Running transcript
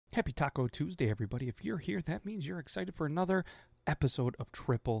Happy Taco Tuesday, everybody. If you're here, that means you're excited for another episode of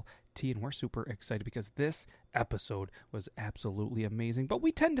Triple T, and we're super excited because this episode was absolutely amazing, but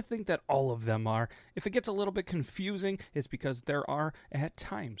we tend to think that all of them are. If it gets a little bit confusing, it's because there are at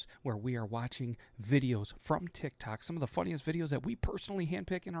times where we are watching videos from TikTok, some of the funniest videos that we personally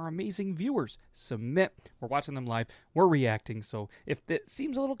handpick and our amazing viewers submit. We're watching them live, we're reacting, so if it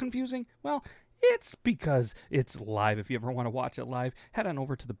seems a little confusing, well, it's because it's live. If you ever want to watch it live, head on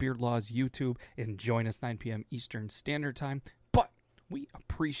over to the Beard Laws YouTube and join us 9 p.m. Eastern Standard Time. But we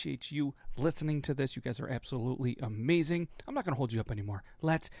appreciate you listening to this. You guys are absolutely amazing. I'm not going to hold you up anymore.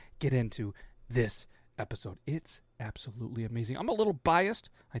 Let's get into this episode. It's absolutely amazing. I'm a little biased.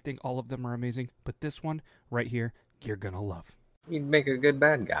 I think all of them are amazing. But this one right here, you're going to love. You'd make a good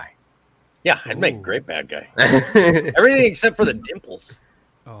bad guy. Yeah, I'd make a great bad guy. Everything except for the dimples.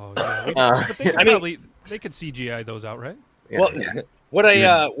 Oh, yeah. But they could CGI those out, right? Yeah. Well, what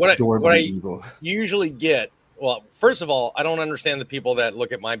I usually get. Well, first of all, I don't understand the people that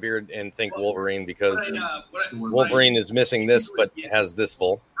look at my beard and think Wolverine because Wolverine is missing this, but has this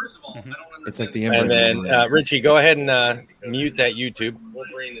full. First of all, I don't understand. It's like the and then Richie, go ahead and mute that YouTube.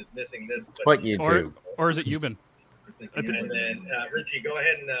 Wolverine is missing this. But What YouTube? Or is it Euban? And then Richie, go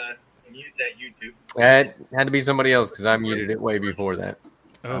ahead and mute that YouTube. That had to be somebody else because I muted it way before that.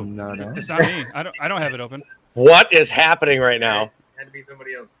 Oh, no. It's not me. I don't have it open. What is happening right now? Had to be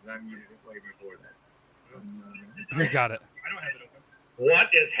somebody else because I muted it way before that. Who's got it? I don't have it open. What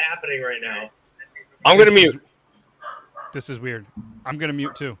is happening right now? I'm going to mute. This is weird. I'm going to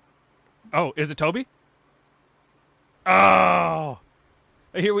mute too. Oh, is it Toby? Oh.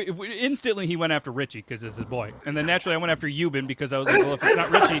 Instantly he went after Richie because it's his boy. And then naturally I went after Euban because I was like, well, if it's not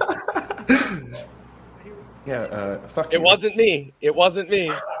Richie. Yeah, fuck It you. wasn't me. It wasn't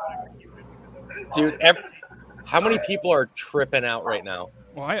me. Dude, how many people are tripping out right now?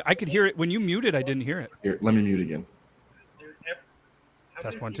 Well, I could hear it. When you muted, I didn't hear it. Here, let me mute again.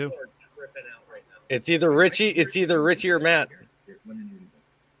 Test 1, 2. It's either Richie or Matt.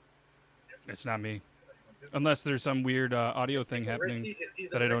 It's not me. Unless there's some weird audio thing happening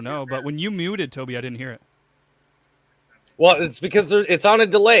that I don't know. But when you muted, Toby, I didn't hear it. Well, it's because it's on a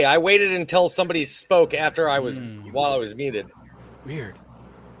delay. I waited until somebody spoke after while I was muted. Weird.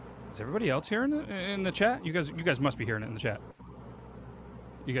 Is everybody else hearing it in the chat? You guys must be hearing it in the chat.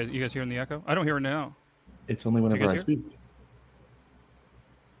 You guys hearing the echo? I don't hear it now. It's only whenever I speak.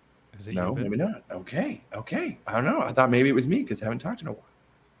 Is it No, you, maybe not. Okay. I don't know. I thought maybe it was me because I haven't talked in a while.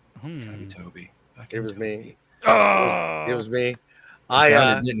 It's gotta be Toby. It was me. Oh! It was me. You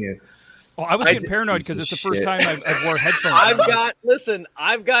found it, didn't you? Oh, I was getting paranoid because it's the first time I've wore headphones.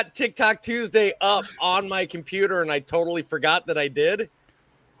 I've got TikTok Tuesday up on my computer, and I totally forgot that I did.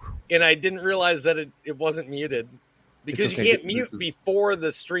 And I didn't realize that it wasn't muted because okay. You can't mute before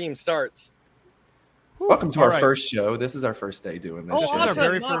the stream starts. Welcome to our first show. This is our first day doing this. Oh, show. awesome. Our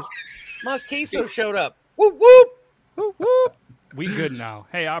very first. Mas Queso showed up. Whoop, whoop. Whoop, whoop. We good now.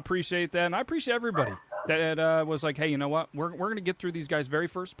 Hey, I appreciate that, and I appreciate everybody that was like, hey, you know what? We're going to get through these guys' very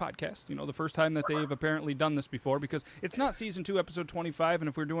first podcast. You know, the first time that they've apparently done this before, because it's not season 2, episode 25, and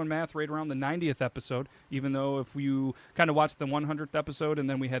if we're doing math, right around the 90th episode, even though if you kind of watched the 100th episode and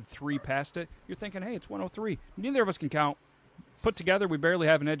then we had 3 past it, you're thinking, hey, it's 103. Neither of us can count. Put together, we barely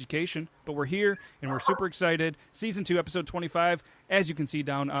have an education, but we're here, and we're super excited. Season 2, episode 25, as you can see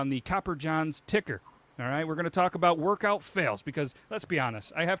down on the Copper John's ticker. All right, we're going to talk about workout fails because, let's be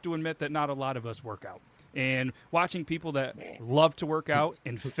honest, I have to admit that not a lot of us work out. And watching people that love to work out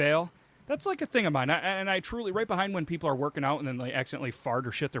and fail, that's like a thing of mine. And I truly, right behind when people are working out and then they accidentally fart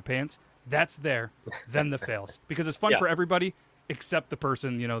or shit their pants, that's there, then the fails. Because it's fun for everybody except the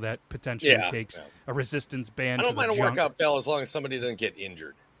person, you know, that potentially takes a resistance band. I don't mind a junk. workout fail as long as somebody doesn't get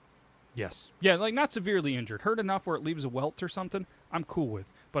injured. Yes. Yeah, like not severely injured. Hurt enough where it leaves a welt or something, I'm cool with.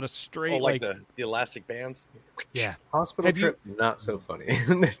 But a straight, like the elastic bands? Yeah. Hospital trip, not so funny.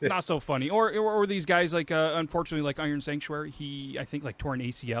 Not so funny. Or these guys, like, unfortunately, like Iron Sanctuary, he, I think, like, tore an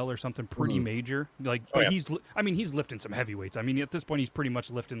ACL or something pretty major. Like, but he's lifting some heavyweights. I mean, at this point, he's pretty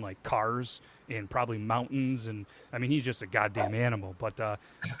much lifting, like, cars and probably mountains. And, I mean, he's just a goddamn animal. But,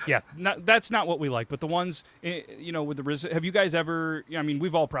 yeah, that's not what we like. But the ones, you know, with the have you guys ever, I mean,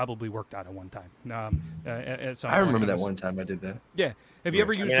 we've all probably worked out at one time. At some I point. remember that one time I did that. Yeah. Have you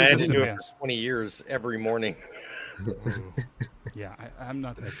ever used I had to resistant do it bands? for 20 years every morning. Yeah, I'm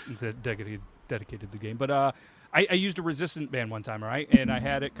not that dedicated to the game, but I used a resistant band one time, all right, and I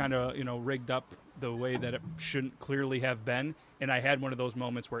had it kind of, you know, rigged up the way that it shouldn't clearly have been, and I had one of those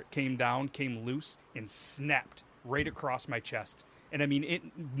moments where it came loose, and snapped right across my chest. And I mean, it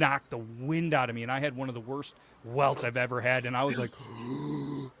knocked the wind out of me, and I had one of the worst welts I've ever had, and I was like,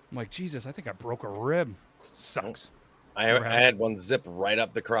 I'm like, Jesus, I think I broke a rib. Sucks. I had one zip right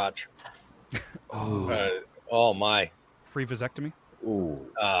up the crotch. Oh my! Free vasectomy. Ooh,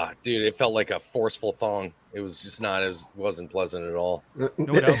 dude, it felt like a forceful thong. It was just not. It wasn't pleasant at all. Know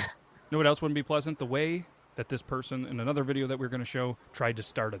what else wouldn't be pleasant? The way that this person in another video that we're going to show tried to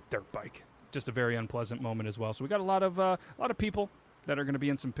start a dirt bike. Just a very unpleasant moment as well. So we got a lot of people that are going to be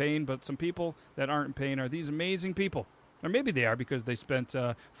in some pain, but some people that aren't in pain are these amazing people. Or maybe they are because they spent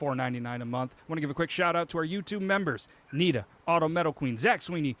 $4.99 a month. I want to give a quick shout out to our YouTube members: Nita, Auto Metal Queen, Zach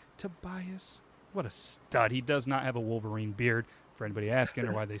Sweeney, Tobias. What a stud. He does not have a Wolverine beard, for anybody asking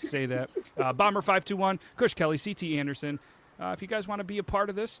or why they say that. Bomber521, Kush Kelly, CT Anderson. If you guys want to be a part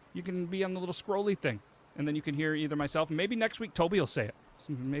of this, you can be on the little scrolly thing. And then you can hear either myself, and maybe next week Toby will say it.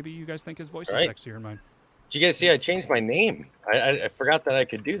 So maybe you guys think his voice is sexier than mine. Did you guys see I changed my name? I forgot that I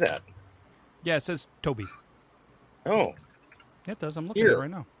could do that. Yeah, it says Toby. Oh. Yeah, it does. I'm looking at it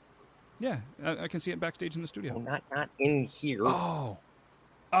right now. Yeah, I can see it backstage in the studio. Well, not in here. Oh.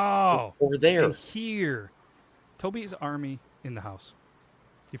 Over there. In here. Toby's Army in the house.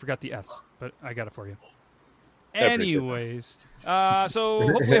 You forgot the S, but I got it for you. Anyways, so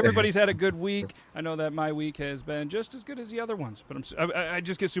hopefully everybody's had a good week. I know that my week has been just as good as the other ones, but I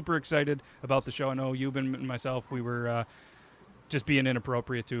just get super excited about the show. I know Euban and myself, we were just being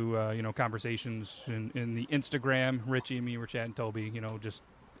inappropriate to conversations in the Instagram. Richie and me were chatting. Toby, just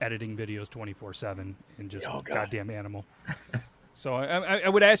editing videos 24/7 and just goddamn animal. So I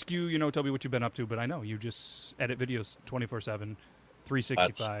would ask you, Toby, what you've been up to, but I know you just edit videos 24/7,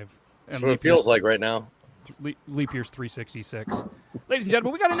 365. That's what it feels like right now. Leap year's 366. Ladies and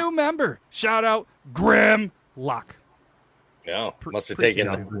gentlemen, we got a new member. Shout out Grim Lock. Yeah, must have taken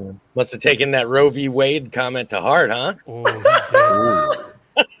that Roe v. Wade comment to heart, huh? Oh,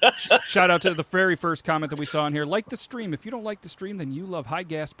 shout out to the very first comment that we saw in here. Like the stream. If you don't like the stream, then you love high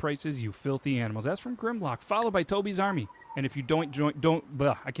gas prices, you filthy animals. That's from Grimlock, followed by Toby's Army. And if you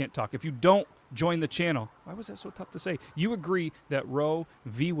I can't talk. If you don't join the channel, why was that so tough to say? You agree that Roe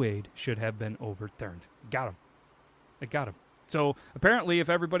v. Wade should have been overturned. Got him. I got him. So apparently, if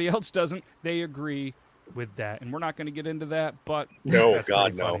everybody else doesn't, they agree with that. And we're not going to get into that, but no,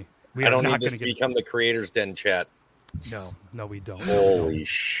 God, no. I don't need this to become the Creator's Den chat. No, we don't. Holy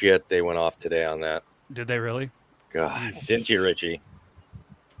shit, they went off today on that. Did they really? God, didn't you, Richie?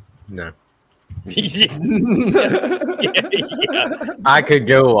 No. Yeah. I could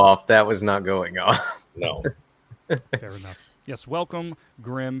go off. That was not going off. No. Fair enough. Yes, welcome,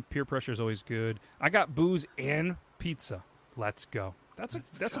 Grim. Peer pressure is always good. I got booze and pizza. Let's go. That's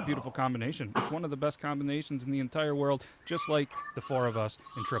a beautiful combination. It's one of the best combinations in the entire world, just like the four of us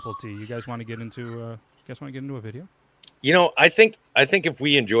in Triple T. You guys want to get into a video? I think if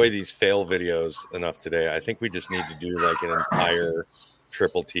we enjoy these fail videos enough today, I think we just need to do like an entire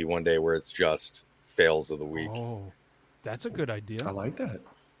Triple T one day where it's just fails of the week. Oh, that's a good idea. I like that.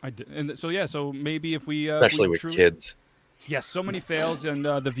 I did. And so maybe if we especially with kids. Yes, so many fails, and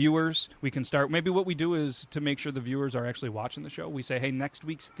the viewers, we can start. Maybe what we do is to make sure the viewers are actually watching the show, we say, hey, next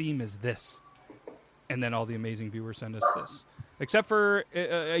week's theme is this. And then all the amazing viewers send us this. Except for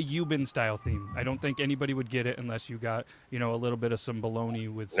a Euban style theme. I don't think anybody would get it unless you got, a little bit of some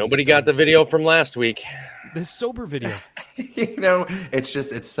baloney with some Nobody got the video from last week. This sober video.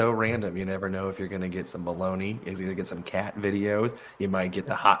 It's so random. You never know if you're going to get some baloney. Is going to get some cat videos. You might get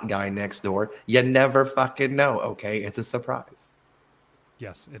the hot guy next door. You never fucking know, okay? It's a surprise.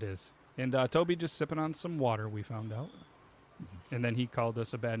 Yes, it is. And Toby just sipping on some water, we found out. And then he called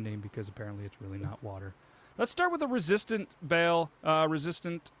us a bad name because apparently it's really not water. Let's start with a resistant bale. I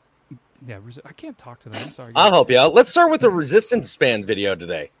can't talk to them. I'm sorry. I'll help you out. Let's start with a resistance band video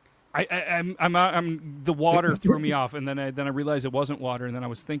today. I'm the water threw me off, and then I realized it wasn't water, and then I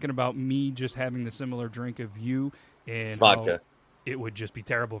was thinking about me just having the similar drink of you and vodka. It would just be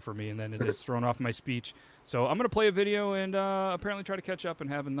terrible for me, and then it has thrown off my speech. So I'm going to play a video and apparently try to catch up and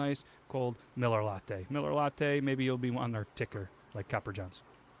have a nice cold Miller Latte. Miller Latte, maybe you'll be on our ticker like Copper Johns.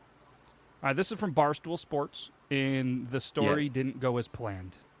 All right, this is from Barstool Sports, and the story didn't go as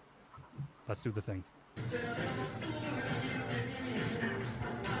planned. Let's do the thing.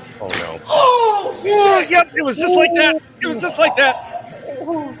 Oh, no. Oh, yeah, yep, it was just like that. It was just like that.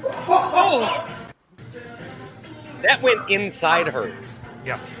 Oh. That went inside her.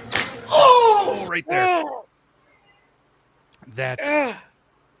 Yes. Oh, right there. That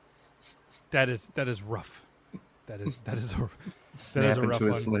is rough. That is a Snap a rough into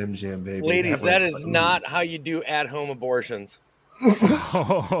a one. Slim Jim, baby. Ladies, that is not how you do at-home abortions. I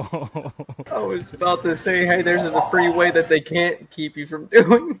was about to say, hey, there's a free way that they can't keep you from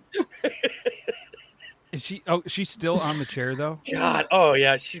doing. Is she? Oh, she's still on the chair though. God, oh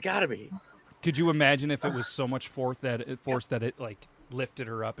yeah, she's got to be. Could you imagine if it was so much force that it like lifted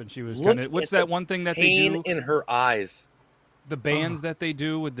her up and she was kind of? What's that one thing that they do in her eyes? The bands that they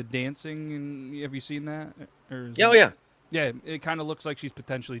do with the dancing, and have you seen that? Yeah. Yeah, it kind of looks like she's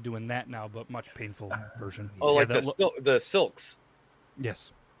potentially doing that now, but much painful version. Oh, yeah, like the silks.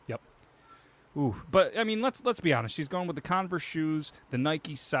 Yes. Yep. Ooh, but I mean, let's be honest. She's going with the Converse shoes, the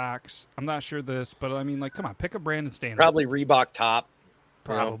Nike socks. I'm not sure this, but I mean, like, come on, pick a brand and stand. Probably Reebok top.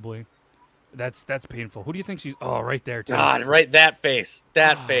 Probably. That's painful. Who do you think she's? Oh, right there too. God, right that face.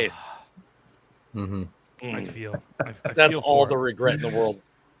 Mm-hmm. I feel. That's feel all the regret in the world.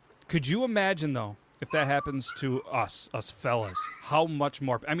 Could you imagine though? If that happens to us fellas, how much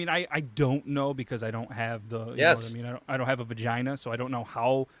more? I mean, I don't know because I don't have the. You know what I mean, I don't have a vagina, so I don't know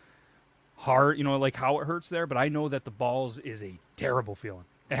how hard, like how it hurts there. But I know that the balls is a terrible feeling.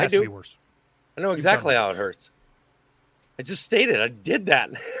 It has to be worse. I know exactly how it hurts. I just stated I did that,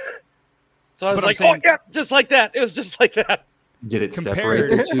 so I was like, "Oh yeah, just like that." It was just like that. Did it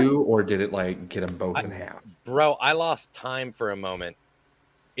separate the two, or did it like get them both in half? Bro, I lost time for a moment.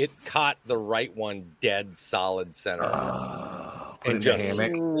 It caught the right one dead solid center and just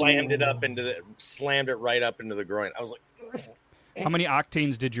slammed it right up into the groin. I was like, how many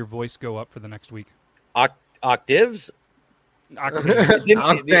octanes did your voice go up for the next week? Octaves?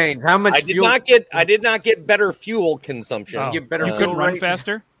 Octanes. How much? I did not get better fuel consumption. Oh, you couldn't run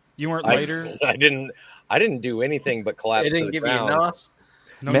faster. You weren't later. I didn't do anything but collapse. It didn't give you a nos.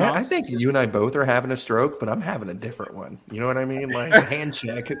 No, Matt, I think you and I both are having a stroke, but I'm having a different one. You know what I mean? Like a hand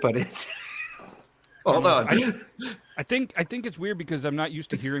check, but it's. Hold on. I think it's weird because I'm not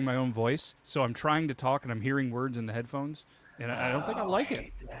used to hearing my own voice, so I'm trying to talk and I'm hearing words in the headphones, and I don't think I like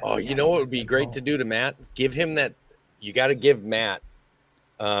it. Oh, you know what would be great to do to Matt? Give him that. You got to give Matt.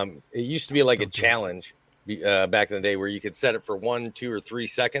 It used to be like a challenge back in the day where you could set it for 1, 2, or 3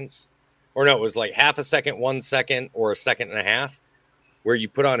 seconds, or no, it was like half a second, 1 second, or a second and a half. Where you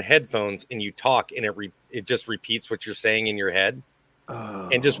put on headphones and you talk and it just repeats what you're saying in your head.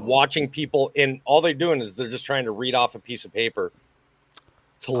 And just watching people, and all they're doing is they're just trying to read off a piece of paper.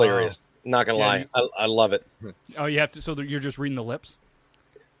 It's hilarious. Not going to lie. I love it. Oh, you have to. So you're just reading the lips?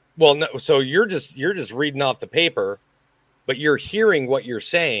 Well, no. So you're just reading off the paper, but you're hearing what you're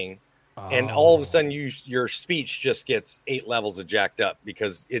saying. And all of a sudden your speech just gets 8 levels of jacked up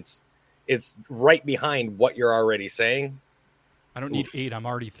because it's right behind what you're already saying. I don't need 8. I'm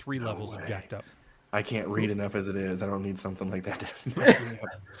already 3 levels of jacked up. I can't read enough as it is. I don't need something like that to mess me up.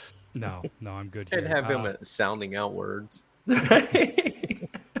 No, I'm good here. And have him sounding out words. Hearing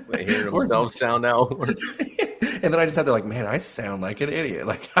himself sound out words. And then I just have to man, I sound like an idiot.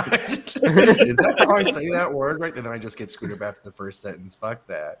 Like, is that how I say that word right? And then I just get screwed up after the first sentence. Fuck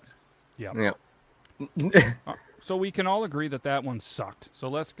that. Yeah. So we can all agree that one sucked. So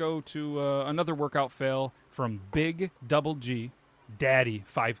let's go to another workout fail from Big Double G Daddy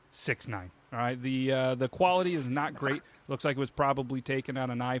 569. All right, the quality is not great. Looks like it was probably taken on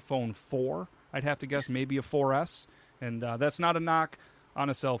an iPhone 4. I'd have to guess maybe a 4S, and that's not a knock on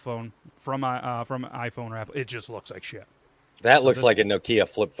a cell phone from iPhone or Apple. It just looks like shit. That looks like a Nokia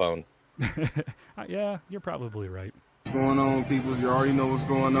flip phone. Yeah, you're probably right. What's going on, people? You already know what's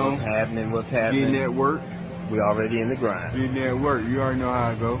going on. What's happening? Getting at work. We already in the grind. Getting at work. You already know how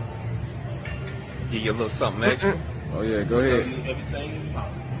I go. Give you a little something extra. Oh yeah, go ahead.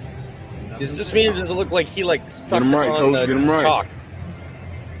 Is it just me, or does it look like he sucked Get him right, on coach. the Get him right. chalk?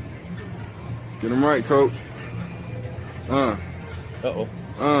 Get him right, coach. Uh-oh.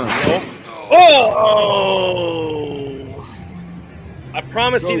 Oh! I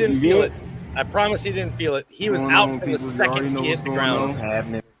promise he didn't feel it. I promise he didn't feel it. He was out from the second he hit the ground. Oh,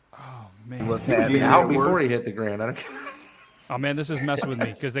 man. He was out before he hit the ground. I don't care. Oh, man, this is messing with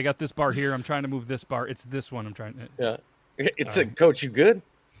me because they got this bar here. I'm trying to move this bar. It's this one I'm trying to... Yeah. It's Coach, you good?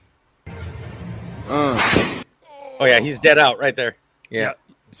 Oh, yeah, he's dead out right there. Yeah.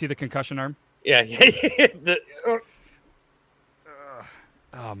 See the concussion arm? Yeah.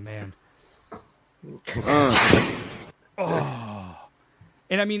 Oh, man.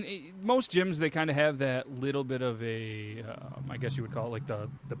 And I mean, most gyms, they kind of have that little bit of a, I guess you would call it like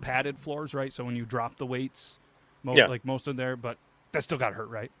the padded floors, right? So when you drop the weights, most of there, but that still got hurt,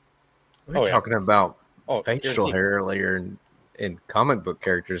 right? We're talking about facial hair layer and comic book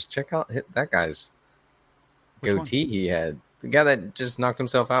characters. Check out that guy's goatee he had. The guy that just knocked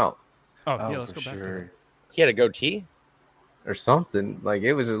himself out. Oh yeah, let's go back to it. He had a goatee? Or something. Like,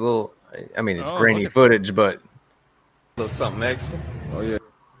 it was a little, I mean, it's grainy footage, but... A little something extra. Oh, yeah.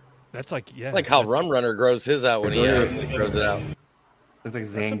 That's like, yeah. Like how Rum Runner grows his out when he grows it out. It's like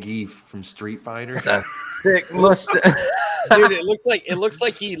Zangief from Street Fighter. It's a thick mustache. Dude, it looks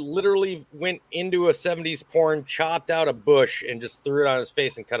like he literally went into a 70s porn, chopped out a bush, and just threw it on his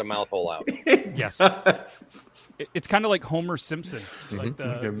face and cut a mouth hole out. Yes. It's kind of like Homer Simpson, like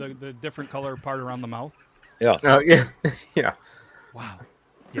the different color part around the mouth. Yeah. Oh yeah, yeah. Wow.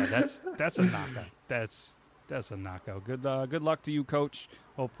 Yeah, that's a knockout. That's a knockout. Good luck to you, Coach.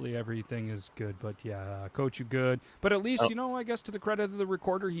 Hopefully everything is good. But yeah, Coach, you good. But at least, I guess to the credit of the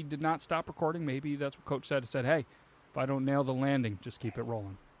recorder, he did not stop recording. Maybe that's what Coach said. He said, hey, if I don't nail the landing, just keep it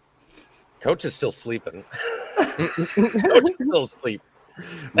rolling. Coach is still sleeping. Coach is still asleep.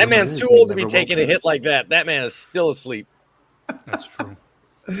 That man's too old to be taking a hit like that. That man is still asleep. That's true.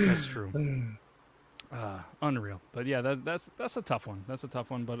 That's true. Unreal. But yeah, that's a tough one. That's a tough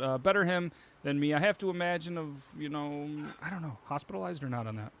one. But better him than me. I have to imagine I don't know, hospitalized or not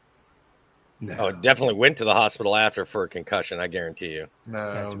on that. No. Oh, definitely went to the hospital after for a concussion, I guarantee you.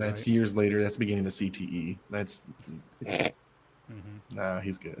 No, that's years later. That's beginning of CTE. That's no,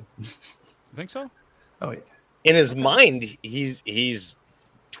 he's good. You think so? Oh yeah. In his mind, he's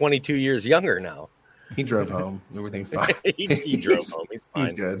 22 years younger now. He drove home. Everything's fine. he drove home. He's fine.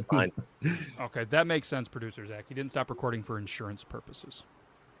 He's good. He's fine. Okay, that makes sense, producer Zach. He didn't stop recording for insurance purposes.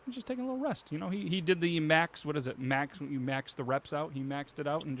 He's just taking a little rest. He did the max. What is it? Max. When you max the reps out, he maxed it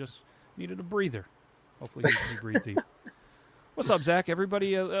out and just needed a breather. Hopefully he breathed deep. What's up, Zach?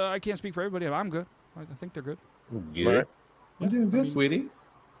 Everybody, I can't speak for everybody. I'm good. I think they're good. Good. I'm doing good, sweetie.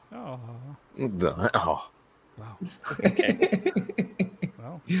 Oh. Oh. Wow. Okay.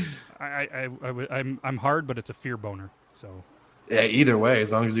 Well, I'm hard, but it's a fear boner. So. Yeah. Either way,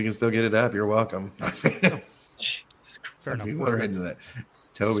 as long as you can still get it up, you're welcome. Fair enough. We're into that.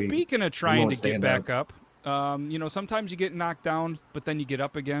 Toby. Speaking of trying to get back up, sometimes you get knocked down, but then you get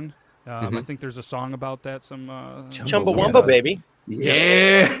up again. I think there's a song about that. Some Chumbawamba, baby.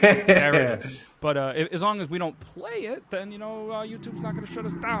 Yeah. There it is. But as long as we don't play it, then YouTube's not going to shut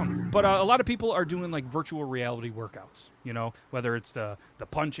us down. But a lot of people are doing like virtual reality workouts. Whether it's the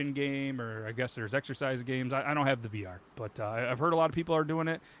punching game or I guess there's exercise games. I don't have the VR, but I've heard a lot of people are doing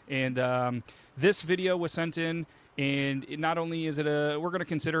it. And this video was sent in. And not only is it we're going to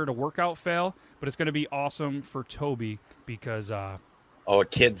consider it a workout fail, but it's going to be awesome for Toby because a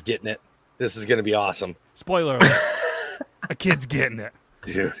kid's getting it. This is going to be awesome. Spoiler alert. A kid's getting it.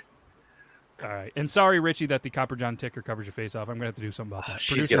 Dude. All right. And sorry, Richie, that the Copper John ticker covers your face off. I'm going to have to do something about that.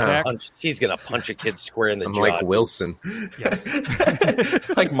 She's going to punch a kid square in the jaw. Like Wilson. Yes.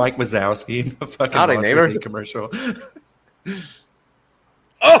 Like Mike Wazowski in the fucking Howdy, Monsters, neighbor. Inc. commercial.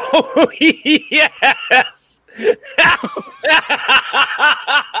 Oh, yes.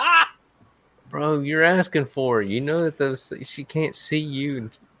 Bro, you're asking for it. You know that she can't see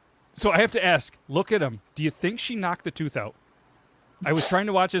you. So I have to ask, look at him. Do you think she knocked the tooth out? I was trying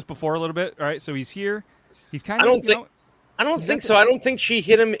to watch this before a little bit. All right, so he's here. He's kind of. I don't think so. I don't think she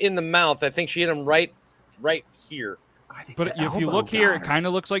hit him in the mouth. I think she hit him right here. But if you look here, it kind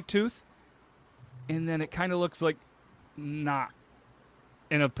of looks like tooth, and then it kind of looks like not,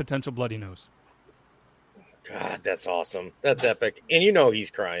 and a potential bloody nose. God, that's awesome. That's epic. And he's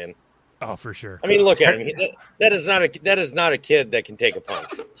crying. Oh, for sure. I mean, look at him. That is not a kid that can take a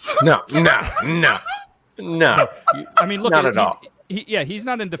punch. No. I mean, look not at all. He's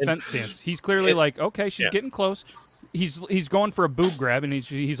not in defense stance. He's clearly like, okay, she's getting close. He's going for a boob grab, and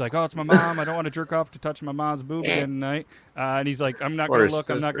he's like, oh, it's my mom. I don't want to jerk off to touch my mom's boob again tonight. And he's like, I'm not going to look.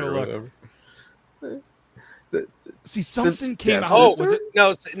 I'm not going to look. See, something came out. Oh, was it?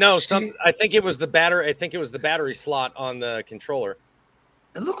 No. I think it was the batter. I think it was the battery slot on the controller.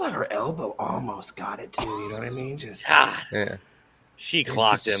 It looked like her elbow almost got it too. You know what I mean? Just yeah. She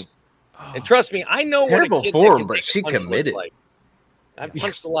clocked him. And trust me, I know terrible what a kid form, but take a she punch committed. looks like. I've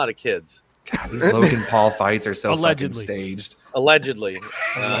punched a lot of kids. God, these Logan Paul fights are so Allegedly. fucking staged. Allegedly,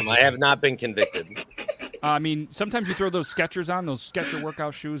 I have not been convicted. I mean, sometimes you throw those Skechers on, those Sketcher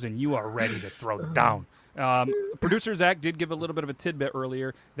workout shoes, and you are ready to throw down. Producer Zach did give a little bit of a tidbit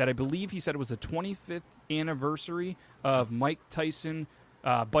earlier that I believe he said it was the 25th anniversary of Mike Tyson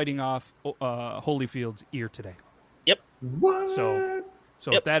biting off Holyfield's ear today. Yep. What? So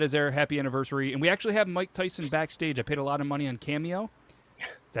if that is their happy anniversary, and we actually have Mike Tyson backstage. I paid a lot of money on Cameo.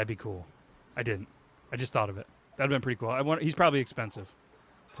 That'd be cool. I didn't. I just thought of it. That'd have been pretty cool. He's probably expensive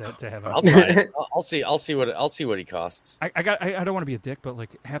to have. I'll try it. I'll see what he costs. I don't want to be a dick, but like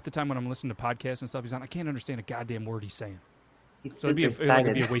half the time when I'm listening to podcasts and stuff he's on, I can't understand a goddamn word he's saying. So it'd be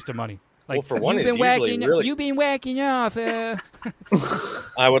a waste of money. Like, well, for one, you've been whacking off. I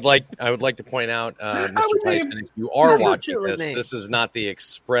would like to point out, Mr. Tyson, if you are watching this is not the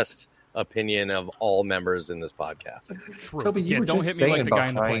expressed opinion of all members in this podcast. True. Toby, you were don't just hit me like saying the guy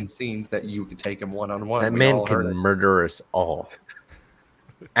in the behind plane. scenes that you could take him one-on-one. That We man all heard can it. murder us all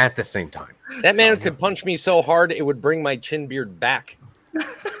at the same time. That man could punch me so hard it would bring my chin beard back.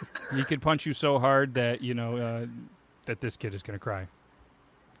 He could punch you so hard that that this kid is going to cry.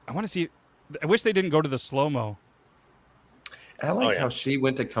 I want to see. I wish they didn't go to the slow mo. I like how she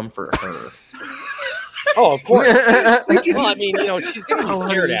went to comfort her. Oh, of course. Well, I mean, she's going to be Oh,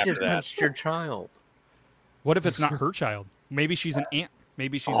 scared you after just that. punched your child. What if it's not her child? Maybe she's an aunt.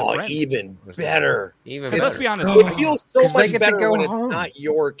 Maybe she's a Oh, friend. even better. Even Let's be honest. It feels so 'Cause they much get to better go when home. it's not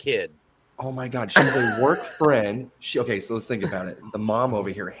your kid. Oh my God, she's a work friend. Okay, so let's think about it. The mom over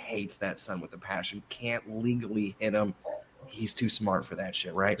here hates that son with a passion. Can't legally hit him. He's too smart for that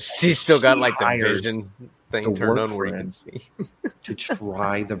shit, right? She's still got like the hires vision thing the turned work on where you can friend see. to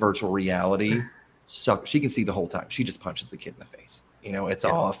try the virtual reality. So she can see the whole time. She just punches the kid in the face. It's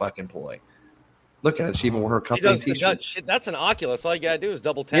all a fucking ploy. Look at it. She even wore her She company does, t-shirt. shit, that's an Oculus. All you got to do is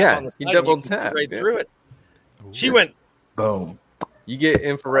double tap Yeah, on the side. you and double can see tap, right yeah. through it. She went. Boom. You get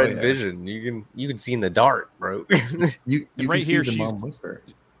infrared Oh, yeah. vision. You can see in the dark, bro. You And right right can here, see the she's- mom whisper.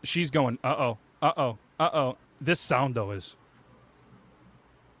 She's going, uh-oh. This sound, though, is...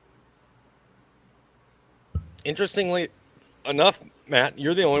 Interestingly enough, Matt,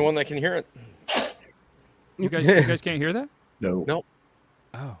 you're the only one that can hear it. You guys can't hear that? No. Nope.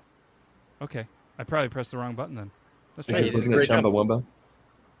 Oh. Okay. I probably pressed the wrong button then. That's Because Hey, fine. wasn't it great job. Chumbawamba?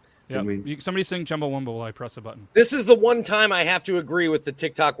 Yeah. Did we- Somebody sing Chumbawamba while I press the button. This is the one time I have to agree with the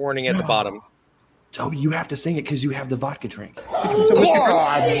TikTok warning at the bottom. Toby, you have to sing it because you have the vodka drink. Can you hear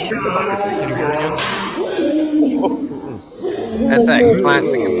it again? That's that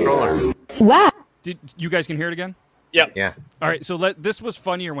plastic controller. You guys can hear it again? Yep. Yeah. All right, so this was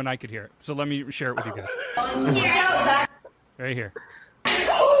funnier when I could hear it. So let me share it with you guys. Right here.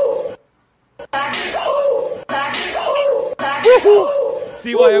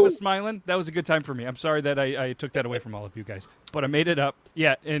 See why I was smiling? That was a good time for me. I'm sorry that I took that away from all of you guys, but I made it up.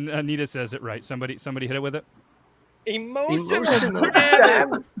 Yeah, and Anita says it right. Somebody hit it with it. Emotional.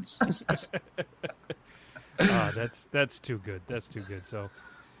 That's too good. That's too good. So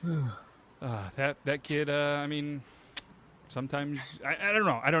that kid. I mean, sometimes I don't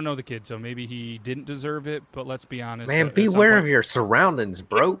know. I don't know the kid, so maybe he didn't deserve it. But let's be honest. Man, at some beware point- of your surroundings,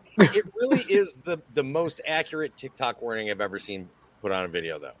 bro. It really is the most accurate TikTok warning I've ever seen put on a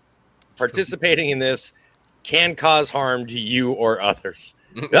video, though. Participating in this can cause harm to you or others.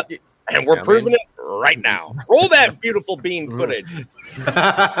 Yep. And we're proving it right now. Roll that beautiful bean footage.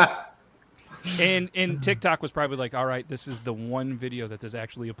 And TikTok was probably like, all right, this is the one video that this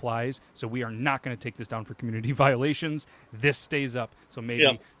actually applies, so we are not going to take this down for community violations. This stays up, so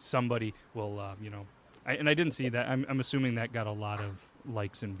maybe somebody will, and I didn't see that. I'm assuming that got a lot of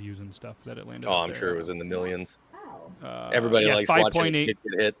likes and views and stuff that it landed. Oh, up I'm there. sure it was in the millions. Everybody likes 5.8 watching a kid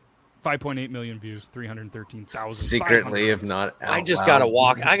get hit. 5.8 million views, 313,000. Secretly, if not out I just loud. gotta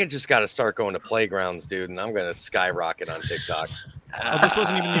walk. I just gotta start going to playgrounds, dude, and I'm gonna skyrocket on TikTok. Oh, this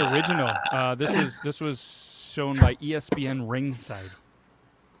wasn't even the original. This was shown by ESPN Ringside.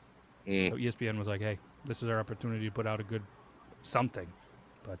 So ESPN was like, "Hey, this is our opportunity to put out a good something."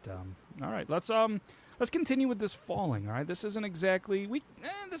 But all right, let's continue with this falling. All right, this isn't exactly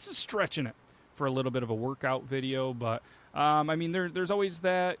this is stretching it for a little bit of a workout video, but I mean, there's always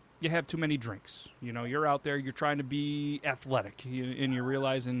that you have too many drinks. You're out there, you're trying to be athletic, and you're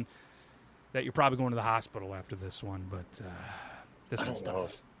realizing that you're probably going to the hospital after this one, but. This one's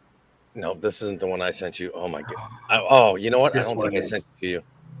tough. No, this isn't the one I sent you. Oh my god. You know what? I don't think I sent it to you.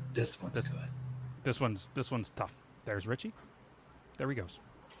 This one's good. This one's tough. There's Richie. There he goes.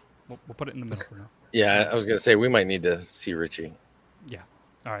 We'll put it in the middle for now. Yeah, I was gonna say we might need to see Richie. Yeah.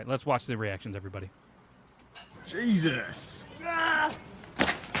 All right. Let's watch the reactions, everybody. Jesus.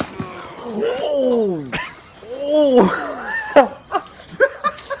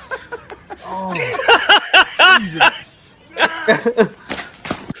 Jesus.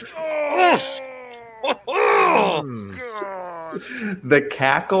 The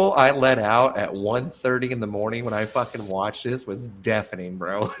cackle I let out at 1:30 in the morning when I fucking watched this was deafening,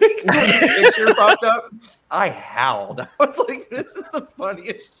 bro. Picture popped up. I howled. I was like, "This is the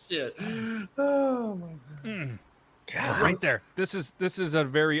funniest shit." Oh my god! God, right there. This is a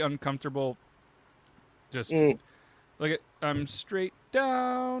very uncomfortable. Just look at. I'm straight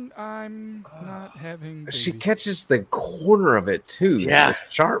down. I'm not having. Baby. She catches the corner of it too. Yeah, the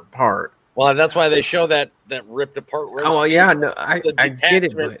sharp part. Well, that's why they show that ripped apart roast. Oh yeah, no, I get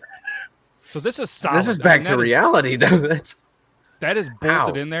it. But so this is solid. This is back to reality, though. That is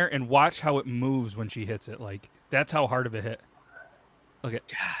bolted in there, and watch how it moves when she hits it. Like that's how hard of a hit. Look at.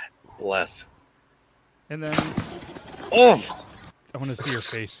 God. bless. And then Oh, I want to see her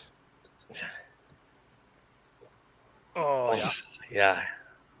face. Oh, yeah. Yeah.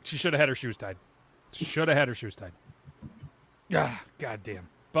 She should have had her shoes tied. Yeah, goddamn.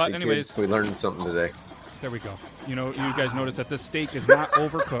 But See, anyways, kids, we learned something today. there we go. You know, you guys notice that this steak is not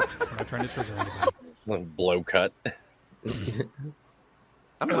overcooked. I'm not trying to trigger anybody. Some blow cut.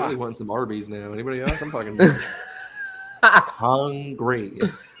 I'm really wanting some Arby's now. Anybody else? I'm fucking hungry.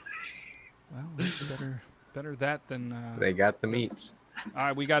 Well, better that than. They got the meats. All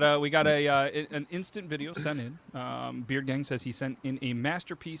right, we got an instant video sent in. Beard Gang says he sent in a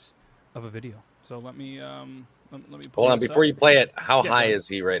masterpiece of a video. So let me pull Hold on, this before up. you play it, how Yeah, high go ahead. is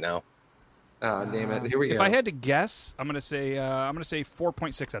he right now? Oh, damn it. Here we go. If I had to guess, I'm gonna say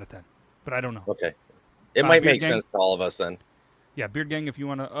 4.6 out of 10, but I don't know. Okay. It might Beard make Gang? sense to all of us then. Yeah, Beard Gang, if you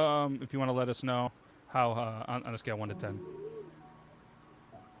wanna let us know how on a scale 1 to 10.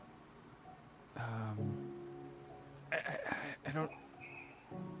 I don't.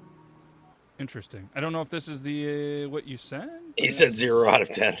 Interesting. I don't know if this is the what you sent. He said 0 out of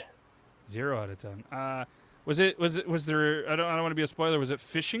 10. 0 out of 10. Was there? I don't want to be a spoiler. Was it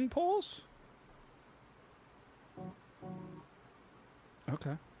fishing poles?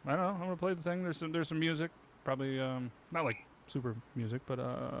 Okay. I don't know. I'm gonna play the thing. There's some music. Probably not like super music, but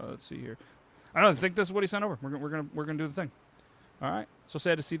let's see here. I don't think this is what he sent over. We're gonna do the thing. All right. So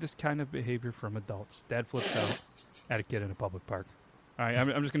sad to see this kind of behavior from adults. Dad flips out at a kid in a public park. All right.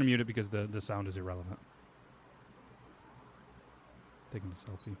 I'm just gonna mute it because the sound is irrelevant. Taking a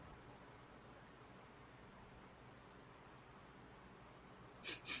selfie.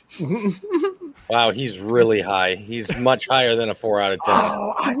 Wow, he's really high. He's much higher than a 4 out of 10.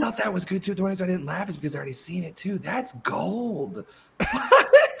 Oh, I thought that was good too. The reason I didn't laugh is because I already seen it too. That's gold.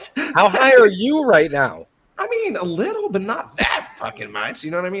 What? How high are you right now? I mean, a little, but not that fucking much.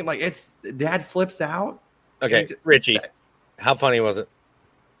 You know what I mean? Like, it's Dad flips out. Okay, Richie, how funny was it?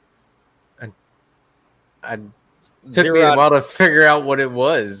 I took me a while to figure out what it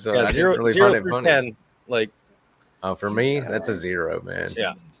was. So Yeah, I zero, didn't really zero find it through funny. 10. Like, For me, that's a 0, man.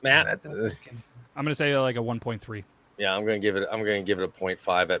 yeah, Matt. I'm gonna say like a 1.3. Yeah, I'm gonna give it a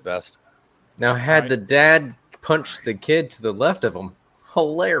 0.5 at best. Now, had Right. the dad punched the kid to the left of him,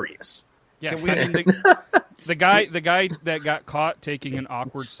 hilarious. Yes, Can we- I mean, the guy that got caught taking an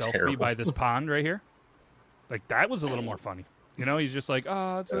awkward It's selfie terrible. by this pond right here, like that was a little more funny. You know, he's just like,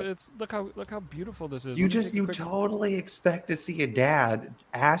 oh, it's look how beautiful this is. You Let me take a you quick-" totally expect to see a dad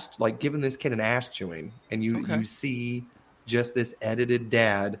giving this kid an ass chewing, and Okay. you see just this edited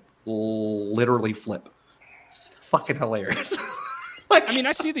dad literally flip. It's fucking hilarious. Like, I mean,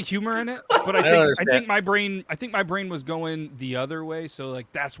 I see the humor in it, but don't I understand. think my brain was going the other way, so like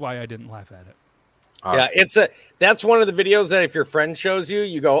that's why I didn't laugh at it. Yeah, that's one of the videos that if your friend shows you,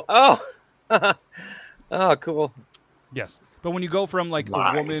 you go, oh, oh, cool. Yes, but when you go from like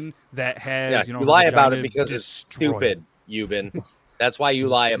Lies. a woman that has, Yeah, you know, you her lie about it vagina because it's destroyed. stupid, Euban. That's why you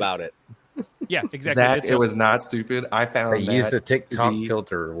lie about it. Yeah, exactly. Zach, It's it a- was not stupid. I found They used that a TikTok to be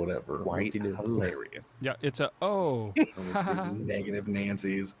filter or whatever. quite What do you do? hilarious. yeah, it's a oh. These negative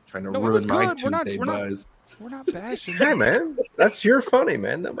Nancy's trying to No, it was ruin my good. Tuesday We're not- buzz. We're not bashing. Hey, man, that's your funny,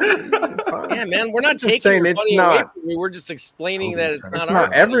 man. It's fine. Yeah, man, we're not Just taking saying your it's funny not- away from you. We're just explaining that it's It's not not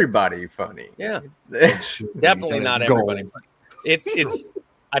our everybody funny. Yeah, Definitely definitely not everybody. It's.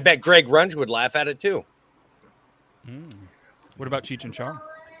 I bet Greg Runge would laugh at it too. What about Cheech and Chong?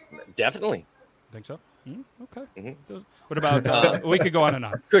 Definitely. Think so? Okay. Mhm. What about we could go on and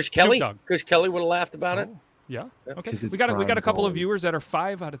on. Kush Kelly. Dogg. Kush Kelly would have laughed about it. Oh, yeah. Okay. 'Cause it's We got a prime couple of gold. viewers that are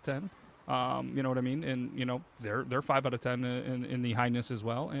 5 out of 10. You know what I mean? And you know they're 5 out of 10 in the highness as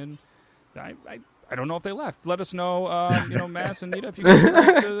well. And I don't know if they left. Let us know. You know, Mass and Nita, if you guys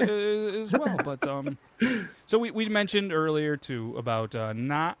left as well. But so we mentioned earlier too about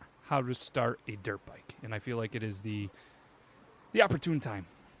not how to start a dirt bike, and I feel like it is the opportune time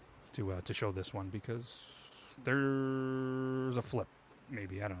to show this one because there's a flip.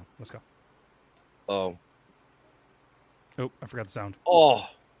 Maybe I don't know. Let's go. Oh, Oh, I forgot the sound. oh.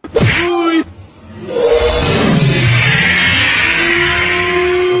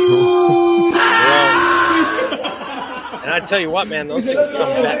 And I tell you what, man, those things come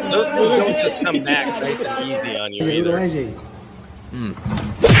back. Those don't just come back nice and easy on you either. Those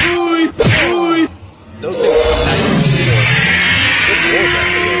things come back. Good Lord, that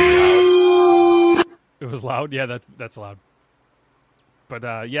video was loud. It was loud. Yeah, that's loud.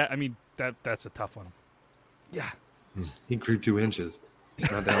 But yeah, I mean that's a tough one. Yeah. He grew 2 inches.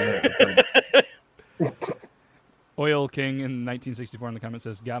 Not down there. Oil King in 1964 in the comments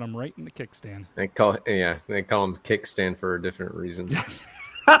says, "Got him right in the kickstand." They call him kickstand for a different reason.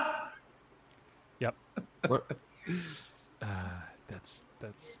 Yep. What? That's.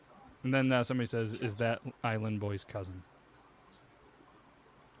 And then somebody says, "Is that Island Boy's cousin?"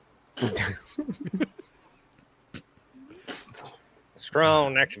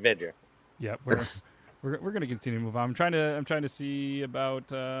 Strong next video. Yep. We're gonna continue to move on. I'm trying to see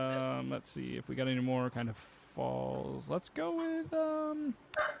about. Let's see if we got any more kind of falls. Let's go with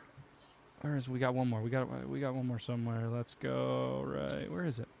we got one more. We got one more somewhere. Let's go right. Where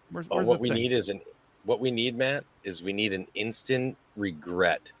is it? Where's what we need is Matt, is we need an instant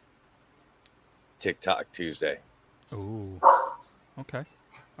regret TikTok Tuesday. Ooh. Okay.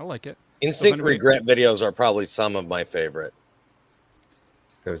 I like it. Instant regret videos are probably some of my favorite.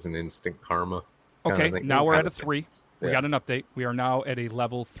 There's an instant karma. Okay, now we're at a 3. We got an update. We are now at a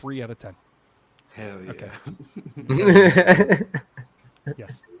level 3 out of 10. Hell yeah. Okay.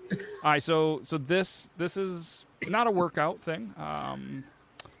 Yes. All right, so this is not a workout thing.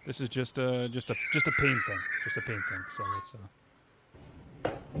 This is just a pain thing. Just a pain thing. So it's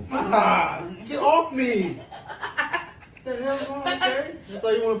Get off me! What the hell's wrong, okay? That's how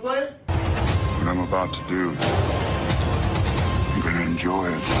you want to play? What I'm about to do, I'm gonna enjoy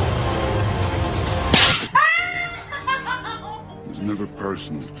it. It's never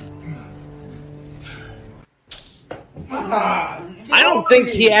personal. I don't think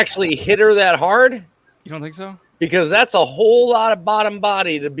he actually hit her that hard. You don't think so? Because that's a whole lot of bottom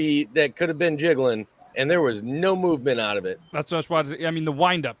body that could have been jiggling, and there was no movement out of it. That's what I mean. The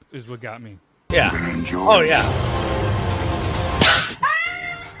wind up is what got me. Yeah. Oh yeah.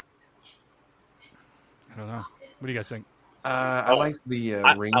 I don't know. What do you guys think? I like the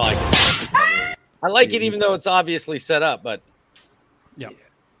ring. I like it. I like it, even though it's obviously set up. But yeah.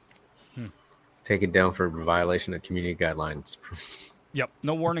 Take it down for violation of community guidelines. Yep.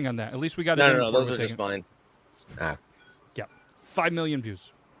 No warning on that. At least we got it. No. Those are just mine. Yeah. 5 million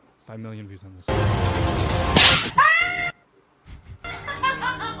views. 5 million views on this.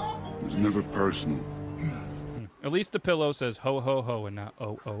 It's never personal. At least the pillow says ho ho ho and not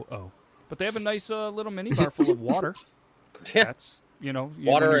oh oh oh. But they have a nice little mini bar full of water. Yeah. That's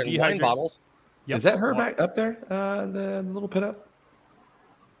water and wine bottles. Yep. Is that her back up there? The little pit up?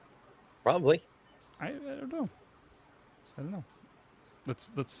 Probably. I don't know.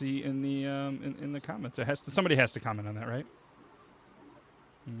 Let's see in the in the comments. Somebody has to comment on that, right?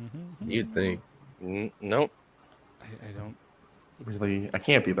 Mm-hmm. You'd think. Nope. I don't. Really, I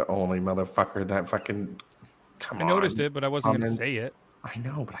can't be the only motherfucker that fucking. I noticed it, but I wasn't going to say it. I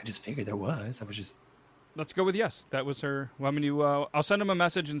know, but I just figured there was. I was just. Let's go with yes. That was her. Well, I mean, I'll send him a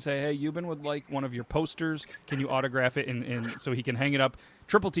message and say, hey, Euban would like one of your posters. Can you autograph it and so he can hang it up?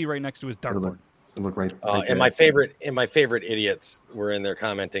 Triple T right next to his dartboard. Look right. And my favorite idiots were in there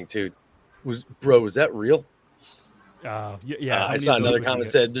commenting too. Was that real? Yeah. I saw another comment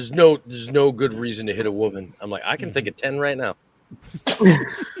said, "There's no good reason to hit a woman." I'm like, I can think of 10 right now.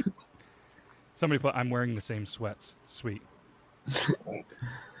 Somebody put, I'm wearing the same sweats. Sweet.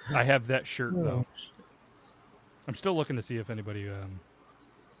 I have that shirt though. I'm still looking to see if anybody.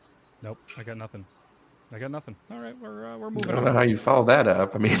 Nope, I got nothing. All right, we're moving on. I don't know how you follow that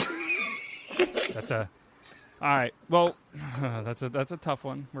up. I mean, all right. Well, that's a tough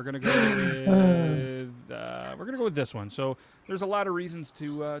one. We're gonna go with this one. So there's a lot of reasons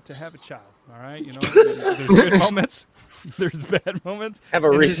to have a child. All right, there's good moments, there's bad moments. Have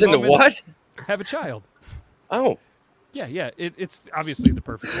a reason to what? Have a child. Oh, yeah. It's obviously the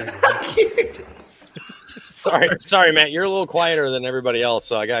perfect thing. Sorry, Matt. You're a little quieter than everybody else,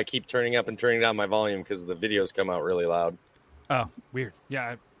 so I gotta keep turning up and turning down my volume because the videos come out really loud. Oh, weird.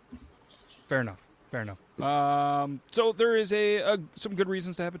 Yeah, fair enough. So there is some good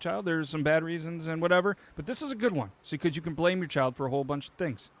reasons to have a child. There's some bad reasons and whatever, but this is a good one. So because you can blame your child for a whole bunch of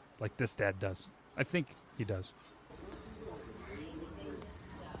things, like this dad does. I think he does.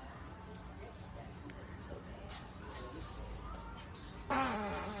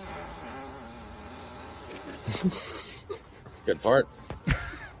 Good fart. I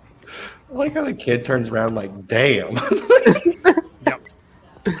like how the kid turns around like, damn. Yep.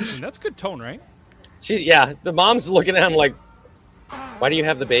 And that's good tone, right? The mom's looking at him like, why do you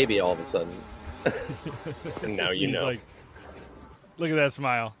have the baby all of a sudden? And now you know. Like, look at that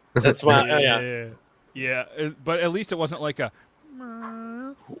smile. That smile. Yeah. But at least it wasn't like a.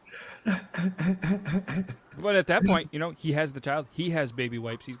 But at that point, he has the child. He has baby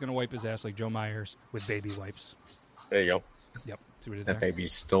wipes. He's going to wipe his ass like Joe Myers with baby wipes. There you go. Yep. See what it did that there? baby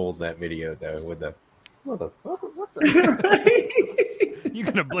stole that video though with the motherfucker. What the? You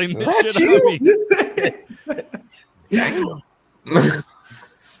gonna blame this shit on me?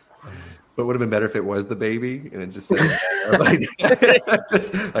 But But it would have been better if it was the baby, and it's just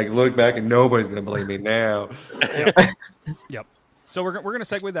like look back and nobody's gonna blame me now. Yep. So we're gonna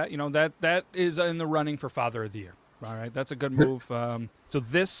segue that. You know, that is in the running for Father of the Year. All right, that's a good move. So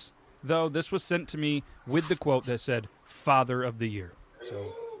this was sent to me with the quote that said Father of the Year. So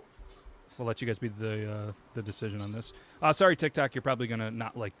we'll let you guys be the decision on this. Sorry, TikTok, you're probably gonna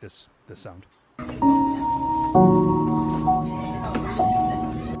not like this sound.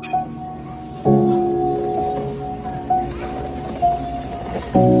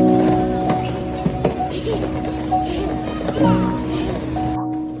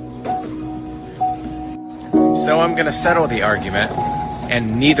 So I'm going to settle the argument,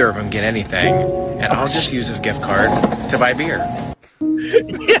 and neither of them get anything, and I'll just use his gift card to buy beer.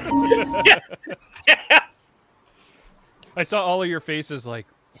 Yes. I saw all of your faces like,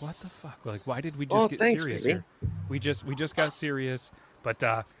 what the fuck? Like, why did we just get serious baby. here? We just got serious. But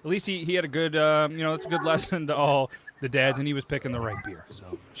at least he had a good, it's a good lesson to all the dads, and he was picking the right beer.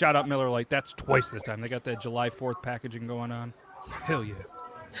 So shout out Miller Lite. That's twice this time. They got that July 4th packaging going on. Hell yeah.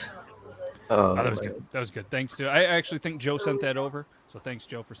 Oh, that was good. That was good. Thanks to I actually think Joe sent that over. So thanks,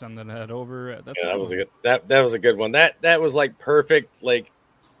 Joe, for sending that over. That was a good that was a good one. That was like perfect. Like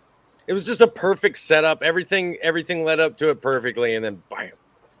it was just a perfect setup. Everything led up to it perfectly, and then bam.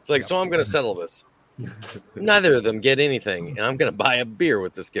 It's like, so I'm going to settle this. Neither of them get anything, and I'm going to buy a beer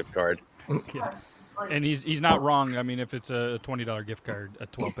with this gift card. Yeah. And he's not wrong. I mean, if it's a $20 gift card, a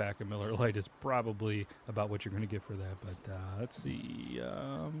 12-pack of Miller Lite is probably about what you're going to get for that. But let's see.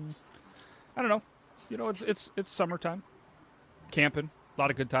 I don't know. You know, it's summertime, camping, a lot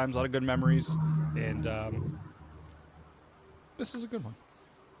of good times, a lot of good memories, and this is a good one.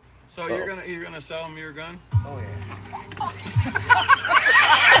 So you're gonna sell him your gun? Oh yeah.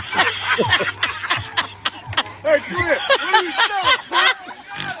 Hey, quit!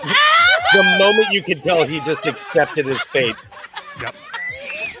 The moment you could tell he just accepted his fate. Yep.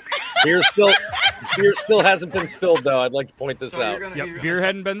 Beer still hasn't been spilled, though. I'd like to point this out. Beer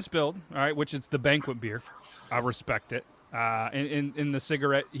hadn't been spilled. All right, which is the banquet beer. I respect it. In the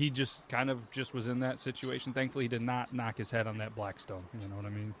cigarette, he just kind of was in that situation. Thankfully, he did not knock his head on that Blackstone. You know what I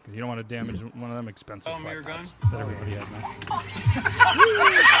mean? You don't want to damage one of them expensive flat tops that everybody has now.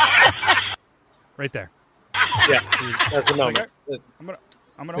 Right there. Yeah, that's the moment. I'm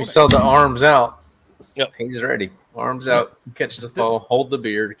gonna we saw the arms out. Yep. He's ready. Arms out. Catches the fall. Hold the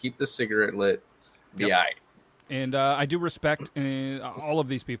beer. Keep the cigarette lit. Be all right. And I do respect all of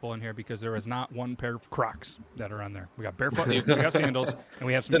these people in here because there is not one pair of Crocs that are on there. We got barefoot, we got sandals, and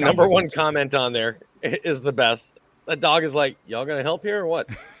we have some. The number one comment on there is the best. The dog is like, "Y'all gonna help here or what?"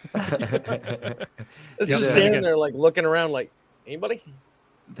 It's just standing there, like looking around, like, "Anybody?"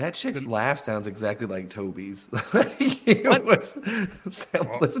 That chick's laugh sounds exactly like Toby's. Listen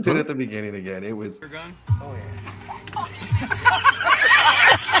to it at the beginning again. It was. Your gun? Oh yeah.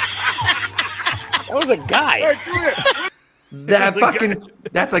 That was a guy.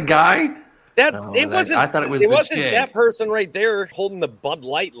 That's a guy? It wasn't. I thought it was. It the wasn't chick. that person right there holding the Bud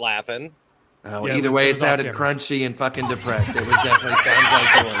Light, laughing. Oh, yeah, either way, it sounded crunchy and fucking depressed. It was definitely sounds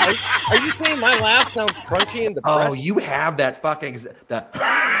like yours. Are you saying my laugh sounds crunchy and depressed? Oh, you have that fucking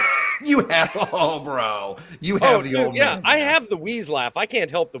you have bro. You have the old man. I have the wheeze laugh. I can't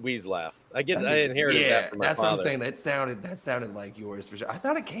help the wheeze laugh. I inherited that from my that's father. what I'm saying. That sounded like yours for sure. I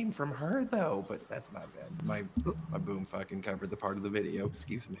thought it came from her though, but that's my bad. My boom fucking covered the part of the video.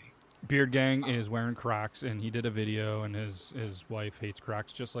 Excuse me. Beard Gang is wearing Crocs, and he did a video, and his wife hates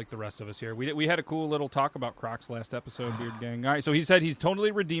Crocs just like the rest of us here. We had a cool little talk about Crocs last episode, Beard Gang. All right, so he said he totally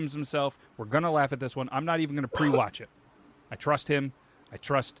redeems himself. We're going to laugh at this one. I'm not even going to pre-watch it. I trust him. I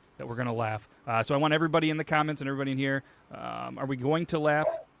trust that we're going to laugh. So I want everybody in the comments and everybody in here, are we going to laugh?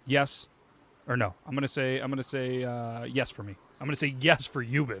 Yes or no? I'm going to say yes for me. I'm going to say yes for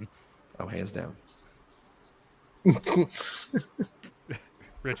Euban. Oh, hands down.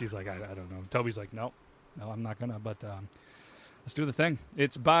 Richie's like, I don't know. Toby's like, no, I'm not gonna. But let's do the thing.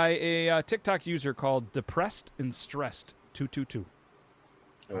 It's by a TikTok user called Depressed and Stressed 222.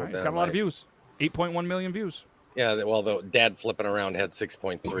 All right, it's got a lot of views. 8.1 million views. Yeah, well, the dad flipping around had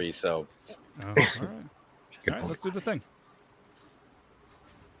 6.3. So, all right, let's do the thing.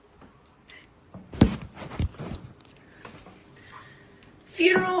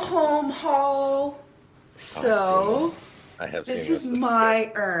 Funeral home haul. So. This is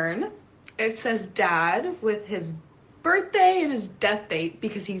my urn. It says dad with his birthday and his death date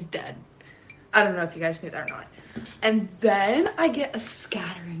because he's dead. I don't know if you guys knew that or not. And then I get a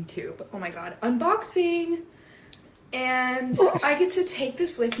scattering tube. Oh my god. Unboxing. And I get to take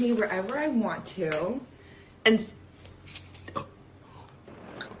this with me wherever I want to. And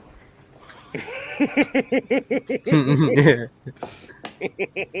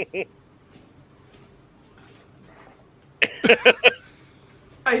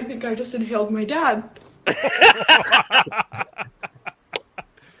I think I just inhaled my dad.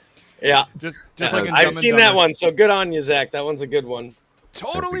 Yeah, just like in I've seen that one. So good on you, Zach. That one's a good one.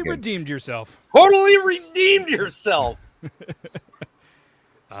 Totally redeemed yourself. Totally redeemed yourself.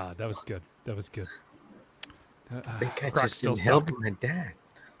 That was good. That was good. I think I just inhaled my dad.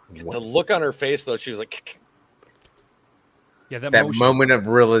 The look on her face, though, she was like, yeah, that moment of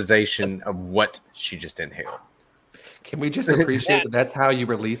realization of what she just inhaled. Can we just appreciate that that's how you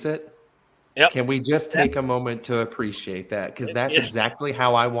release it? Yep. Can we just take a moment to appreciate that? Because that's exactly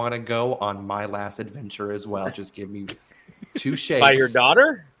how I want to go on my last adventure as well. Just give me 2 shakes. By your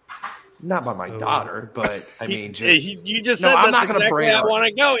daughter? Not by my daughter, but I mean, just you just said I'm not going to bring I want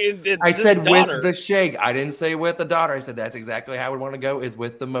to go. I said with the shake. I didn't say with the daughter. I said that's exactly how I would want to go is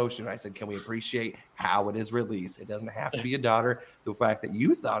with the motion. I said, can we appreciate how it is released? It doesn't have to be a daughter. The fact that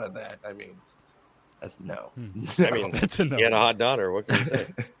you thought of that, I mean, that's no. I mean, that's a no. You had a hot daughter. What can you say?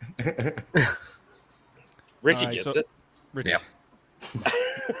 Richie gets it. Richie. Yeah.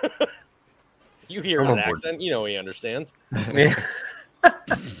 You hear his accent, you know he understands. Yeah.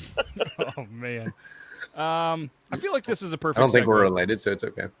 Oh man. I feel like this is a perfect. I don't think segue. we're related, so it's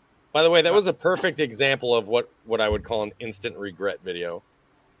okay. By the way, that was a perfect example of what I would call an instant regret video.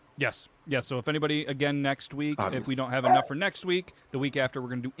 Yes. Yes. So if anybody, again, next week, if we don't have enough for next week, the week after, we're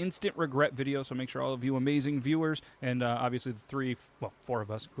going to do instant regret video. So make sure all of you amazing viewers, and obviously the 4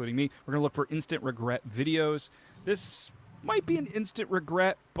 of us, including me, we're going to look for instant regret videos. This might be an instant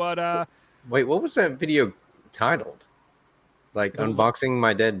regret, but... Wait, what was that video titled? Like unboxing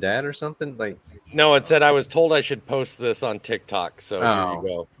my dead dad or something? Like, no, it said I was told I should post this on TikTok. So here you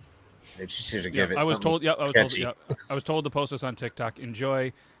go. Maybe you should have given it. I was told. Yeah, I was told to post this on TikTok.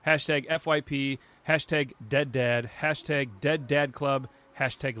 Enjoy. Hashtag FYP. Hashtag dead dad. Hashtag dead dad club.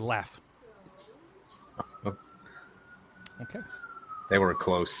 Hashtag laugh. Oh. Okay. They were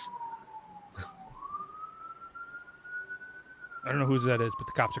close. I don't know whose that is, but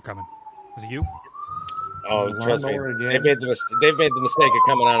the cops are coming. Is it you? Oh, trust me. They've made the mistake of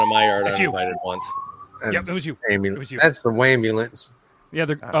coming out of my yard uninvited once. Yep, it was you. It was you. That's the Wambulance. Yeah,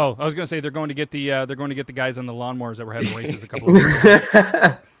 I was going to say they're going to get the guys on the lawnmowers that were having races a couple of weeks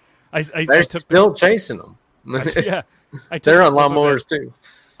ago. They're still chasing them. They're on lawnmowers too.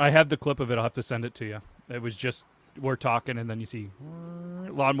 I have the clip of it. I'll have to send it to you. It was just we're talking, and then you see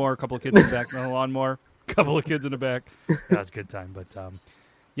lawnmower, a couple of kids in the back, another lawnmower, a couple of kids in the back. That was a good time, but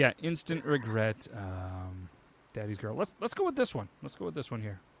yeah, instant regret. Daddy's girl. Let's go with this one. Let's go with this one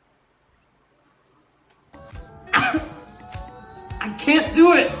here. I can't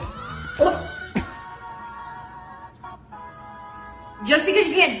do it. Just because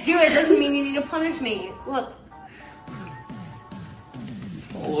you can't do it doesn't mean you need to punish me. Look.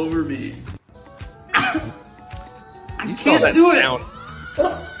 It's all over me. I can't do it.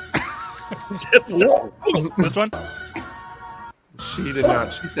 This one? She did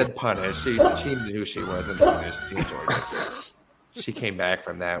not. She said punish. She knew she wasn't punished. She enjoyed it. She came back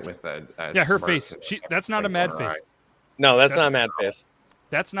from that with a her face. That's not a mad face. No, that's not a mad face.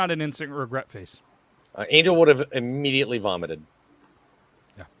 That's not an instant regret face. Angel would have immediately vomited.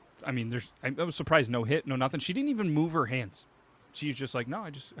 Yeah, I mean, I was surprised. No hit, no nothing. She didn't even move her hands. She's just like, no,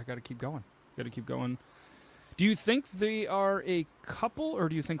 I got to keep going. Got to keep going. Do you think they are a couple, or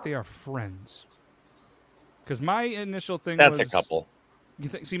do you think they are friends? Because my initial thing was... That's a couple.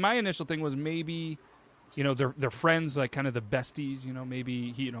 See, my initial thing was maybe, they're friends, like kind of the besties.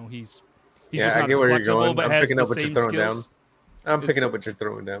 Maybe he's just not as flexible, but has the same skills. I'm picking up what you're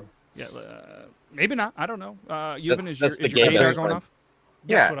throwing down. Yeah, maybe not. I don't know. Euban, is your gay radar going off?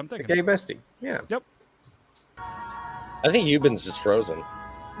 Yeah, that's what I'm thinking. The gay bestie. Yeah. Yep. I think Euban's just frozen.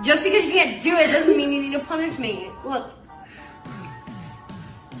 Just because you can't do it doesn't mean you need to punish me. Look.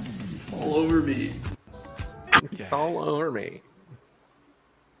 It's all over me. It's all over me.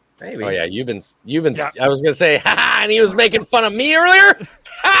 Maybe. Oh yeah, Euban's. Yeah. I was gonna say, ha, and he was making fun of me earlier.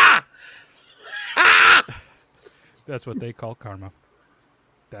 Ha! Ha! That's what they call karma.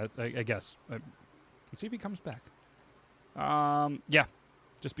 That I guess. Let's see if he comes back. Yeah,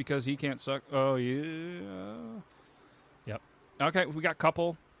 just because he can't suck. Oh yeah. Yep. Okay, we got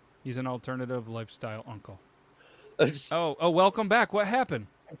couple. He's an alternative lifestyle uncle. Oh, welcome back. What happened?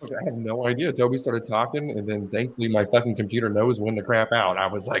 I had no idea. Toby started talking, and then thankfully my fucking computer knows when to crap out. I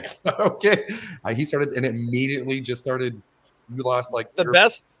was like, okay. He started, and immediately just started. You lost like the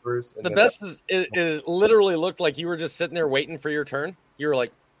best. The best is it literally looked like you were just sitting there waiting for your turn. You were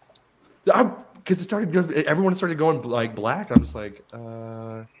like, because everyone started going like black. I'm just like,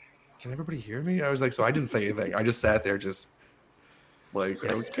 can everybody hear me? I was like, so I didn't say anything. I just sat there just like,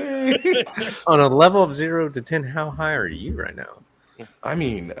 okay. On a level of 0 to 10, how high are you right now? I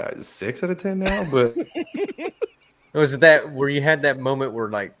mean, 6 out of 10 now, but was it that where you had that moment where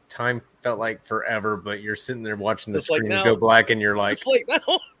like time felt like forever, but you're sitting there watching the Just like screens now. go black, and you're like, Just like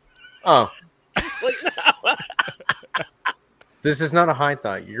now. oh, Just like now. this is not a high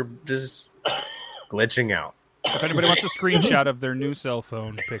thought. You're just glitching out. If anybody wants a screenshot of their new cell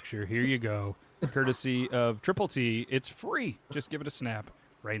phone picture, here you go. Courtesy of Triple T. It's free. Just give it a snap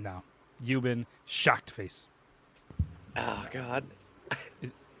right now. Euban, shocked face. Oh, God.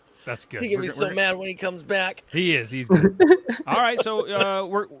 That's good. He's going to be so mad when he comes back. He is. He's good. All right,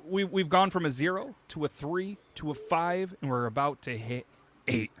 so we've gone from a 0 to a 3 to a 5, and we're about to hit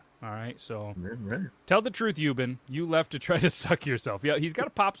 8. All right, so tell the truth, Euban. You left to try to suck yourself. Yeah, he's got a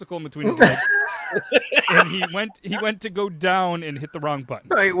popsicle in between his legs, and he went to go down and hit the wrong button.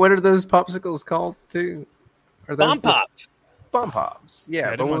 Right, what are those popsicles called too? Are those Bomb Pops? Bomb Pops. Yeah,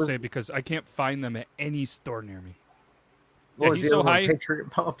 I didn't want to say it because I can't find them at any store near me. What was he's the so other one, high.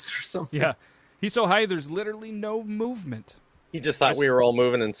 Patriot Pops or something. Yeah, he's so high. There's literally no movement. He just thought we were all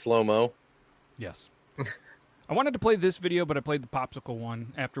moving in slow-mo. Yes. I wanted to play this video, but I played the popsicle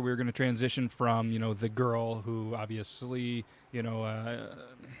one after we were going to transition from, the girl who obviously,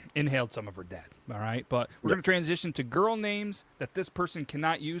 inhaled some of her dead. All right. But we're going to transition to girl names that this person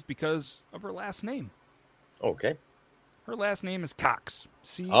cannot use because of her last name. Okay. Her last name is Cox.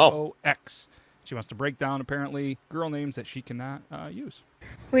 C-O-X. She wants to break down, apparently, girl names that she cannot use.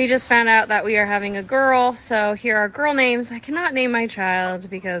 We just found out that we are having a girl, so here are girl names. I cannot name my child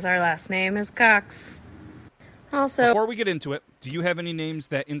because our last name is Cox. Also, before we get into it, do you have any names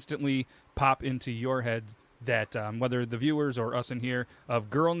that instantly pop into your head that, whether the viewers or us in here, of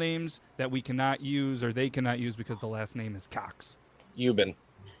girl names that we cannot use or they cannot use because the last name is Cox? Euban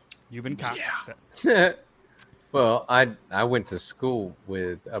Cox. Yeah. Well, I went to school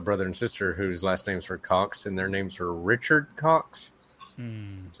with a brother and sister whose last names were Cox, and their names were Richard Cox.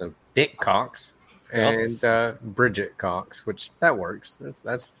 So Dick Cox and Bridget Cox, which that works.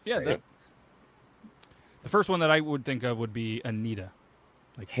 That's yeah. The first one that I would think of would be Anita,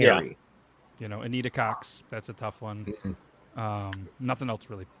 like Harry. Anita Cox. That's a tough one. Nothing else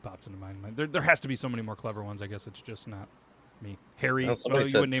really pops into mind. There has to be so many more clever ones. I guess it's just not me. Harry. Well,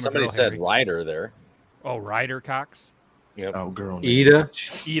 somebody said Ryder there. Oh, Ryder Cox. Yep. Oh, girl.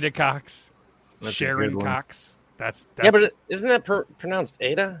 Ida Cox. That's Sharon Cox. That's yeah, but isn't that pronounced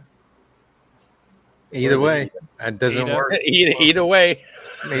Ada? Either way, it doesn't work. Either way.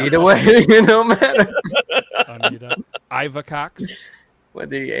 Either way, it don't matter. Anita. Iva Cox.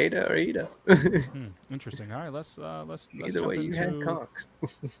 Whether you Ada or Ida. Interesting. All right, let's either way, you had Cox.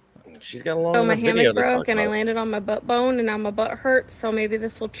 She's got a long. So my hammock broke and I landed on my butt bone and now my butt hurts. So maybe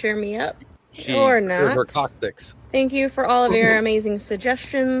this will cheer me up. Or not. Her coccyx. Thank you for all of your amazing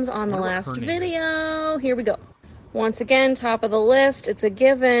suggestions on the last video. Here we go. Once again, top of the list. It's a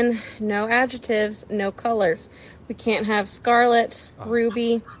given. No adjectives, no colors. We can't have Scarlet,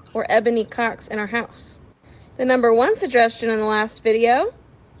 Ruby, or Ebony Cox in our house. The number 1 suggestion in the last video,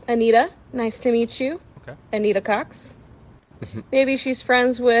 Anita. Nice to meet you. Okay. Anita Cox. Maybe she's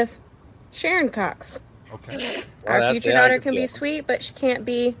friends with Sharon Cox. Okay. Our future daughter can be sweet, but she can't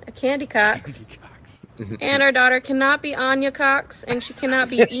be a Candy Cox. And our daughter cannot be Anya Cox, and she cannot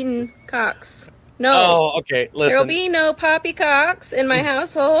be Eden Cox. No. Oh, okay. Listen. There will be no Poppy Cox in my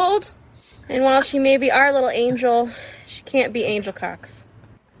household. And while she may be our little angel, she can't be Angel Cox.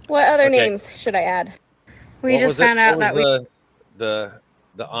 What other names should I add? We just found out that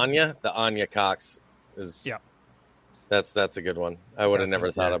the Anya Cox is. Yeah. That's a good one. I would have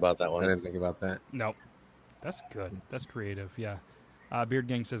never thought about that one. I didn't think about that. No. That's good. That's creative. Yeah. Beard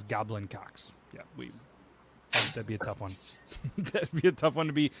Gang says Goblin Cox. Yeah, that'd be a tough one. That'd be a tough one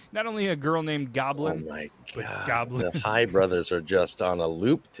to be not only a girl named Goblin, oh my but God. Goblin. The High Brothers are just on a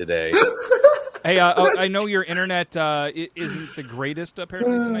loop today. Hey, I know your internet isn't the greatest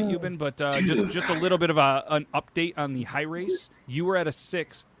apparently tonight, Euban, but just a little bit of an update on the high race. You were at a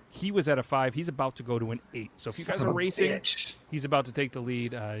 6. He was at a 5. He's about to go to an 8. So if you guys are racing, he's about to take the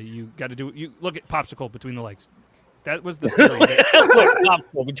lead. You got to do it. You look at popsicle between the legs. That was the theory. Look,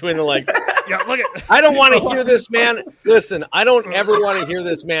 popsicle between the legs. Yeah, look at. I don't want to hear this man. Listen, I don't ever want to hear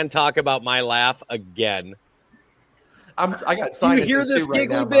this man talk about my laugh again. I got sinuses. Do you hear this right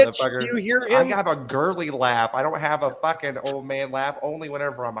now, giggly bitch? Do you hear him? I have a girly laugh. I don't have a fucking old man laugh. Only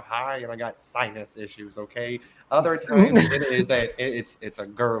whenever I'm high and I got sinus issues. Okay. Other times it's a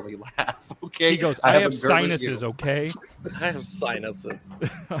girly laugh. Okay. He goes, I have sinuses. Okay. I have sinuses.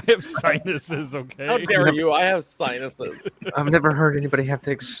 I have sinuses. Okay. How dare you? I have sinuses. I've never heard anybody have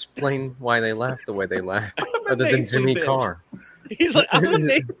to explain why they laugh the way they laugh, other than Jimmy Carr. He's like, I'm a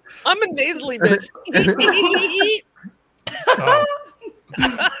nasally bitch.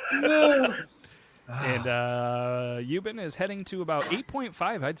 And Euban is heading to about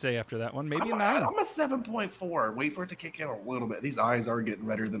 8.5, I'd say, after that one. Maybe a 9. I'm a 7.4. Wait for it to kick in a little bit. These eyes are getting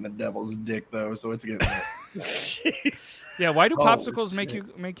redder than the devil's dick, though, so it's getting there. Jeez. Yeah, why do popsicles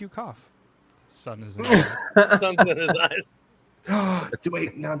make you cough? Sun is in his eyes. Sun's in his eyes.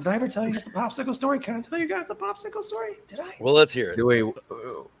 Wait, now, did I ever tell you guys the popsicle story? Can I tell you guys the popsicle story? Did I? Well, let's hear it.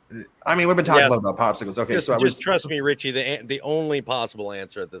 I mean, we've been talking about popsicles. Okay, just trust me, Richie. The only possible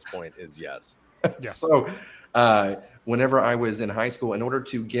answer at this point is yes. Yeah. So, whenever I was in high school, in order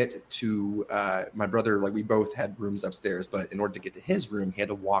to get to my brother, like we both had rooms upstairs, but in order to get to his room, he had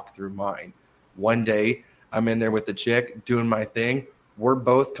to walk through mine. One day, I'm in there with the chick doing my thing. We're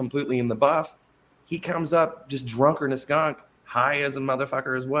both completely in the buff. He comes up just drunker than a skunk, high as a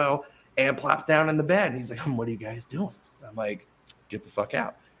motherfucker as well, and plops down in the bed. And he's like, what are you guys doing? I'm like, get the fuck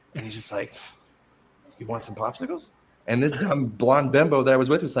out. And he's just like, you want some popsicles? And this dumb blonde bimbo that I was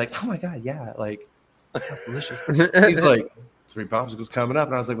with was like, oh my God, yeah, like, that sounds delicious. He's like, 3 popsicles coming up.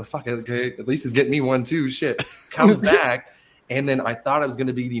 And I was like, well, fuck it, okay, at least he's getting me one too, shit. Comes back, and then I thought it was going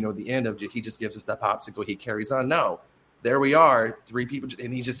to be, the end of he just gives us that popsicle, he carries on. No, there we are, 3 people,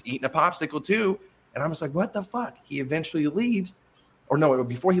 and he's just eating a popsicle too. And I'm just like, what the fuck? He eventually leaves. Or no,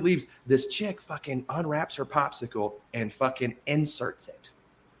 before he leaves, this chick fucking unwraps her popsicle and fucking inserts it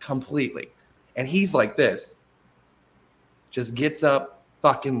completely. And he's like this. Just gets up,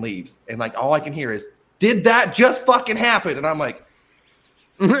 fucking leaves. And like all I can hear is, did that just fucking happen? And I'm like,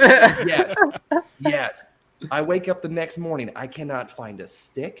 yes. I wake up the next morning. I cannot find a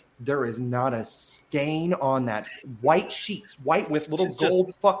stick. There is not a stain on that white sheets, white with little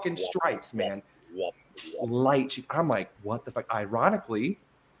gold fucking stripes, man. Light sheet. I'm like, what the fuck? Ironically,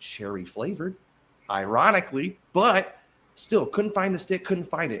 cherry flavored. But still couldn't find the stick, couldn't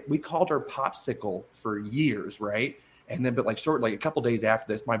find it. We called her Popsicle for years, right? And then, but like a couple days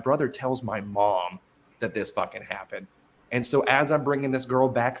after this, my brother tells my mom that this fucking happened. And so as I'm bringing this girl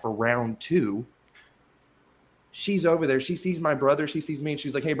back for round 2, she's over there. She sees my brother. She sees me. And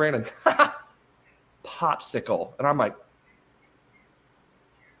she's like, hey, Brandon, Popsicle. And I'm like,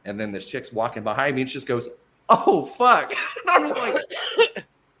 and then this chick's walking behind me and she just goes, oh, fuck. And I'm just like,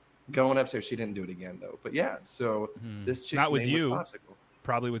 going upstairs. She didn't do it again, though. But yeah, so this chick's not with name you, was Popsicle.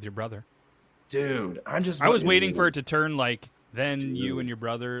 Probably with your brother. Dude, I was waiting for it to turn like then you and your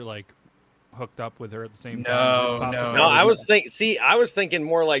brother like hooked up with her at the same time. No. I was thinking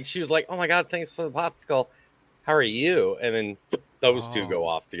more like she was like, oh my God, thanks for the popsicle. How are you? And then those two go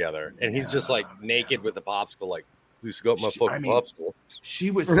off together. And he's just like naked with the popsicle, like, Lucy got my fucking popsicle.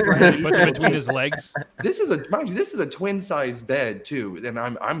 She was spreading puts it between his legs. This is a twin size bed too. And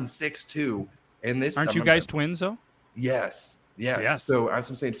I'm 6'2". And this aren't you guys twins though? Yes. So as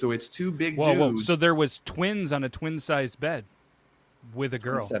I'm saying, so it's 2 big dudes. Whoa. So there was twins on a twin sized bed with a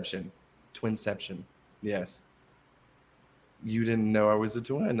girl. Twinception. Yes. You didn't know I was a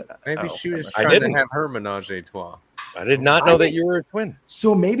twin. Maybe she was trying to have her menage a trois. I did not know that you were a twin.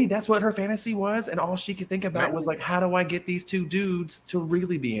 So maybe that's what her fantasy was, and all she could think about was like, how do I get these 2 dudes to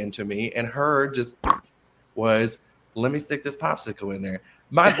really be into me? And her just was, let me stick this popsicle in there.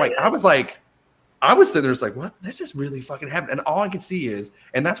 I was sitting there just like, what? This is really fucking happening. And all I could see is,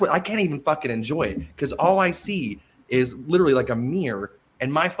 and that's what I can't even fucking enjoy it because all I see is literally like a mirror,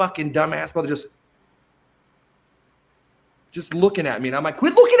 and my fucking dumbass brother just looking at me, and I'm like,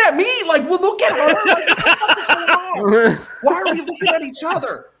 quit looking at me! Like, well, look at her! Like, what the fuck is going on? Why are we looking at each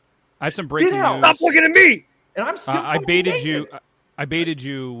other? I have some breaking news. Stop looking at me! And I'm still I baited you. I baited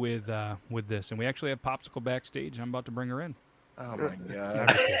you with this, and we actually have Popsicle backstage. I'm about to bring her in. Oh my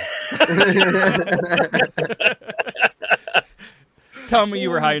God! Tell me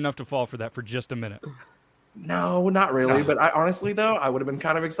you were high enough to fall for that for just a minute. No, not really. But I honestly, though, I would have been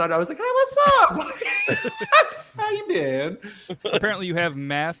kind of excited. I was like, hey, what's up? How you been? Apparently, you have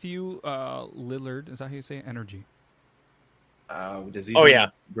Matthew Lillard. Is that how you say it? Energy? Does he do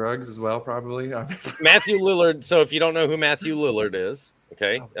drugs as well, probably? Matthew Lillard. So if you don't know who Matthew Lillard is,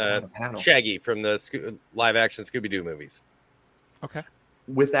 okay, Shaggy from the live-action Scooby-Doo movies. Okay.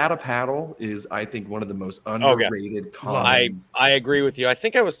 Without a Paddle is, I think, one of the most underrated comedies. I agree with you. I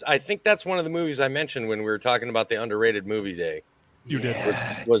think that's one of the movies I mentioned when we were talking about the underrated movie day. You did.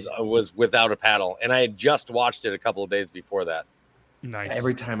 Was Without a Paddle, and I had just watched it a couple of days before that. Nice.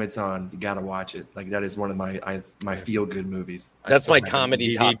 Every time it's on, you got to watch it. Like, that is one of my feel good movies. That's my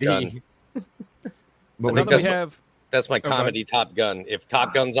comedy Top Gun. That's my comedy Top Gun. If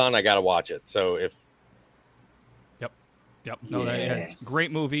Top Gun's on, I got to watch it. So if. Yep. No, that's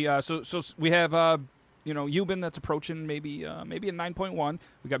great movie. So we have Euban that's approaching maybe a 9.1.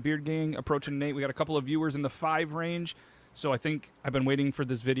 We got Beard Gang approaching an 8. We got a couple of viewers in the 5 range. So I think I've been waiting for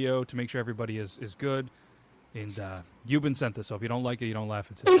this video to make sure everybody is good. And Euban sent this, so if you don't like it, you don't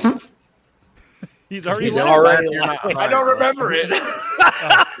laugh. It's He's already laughing. I don't remember it.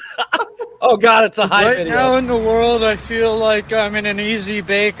 Oh God, it's a high Right video. now in the world, I feel like I'm in an easy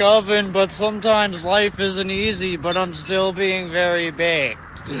bake oven, but sometimes life isn't easy, but I'm still being very baked.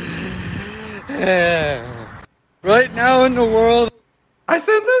 Right now in the world, I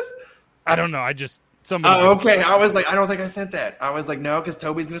sent this? I don't know. Somebody. Oh, okay. I was like, I don't think I sent that. I was like, no, because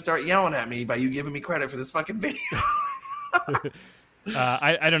Toby's gonna start yelling at me by you giving me credit for this fucking video.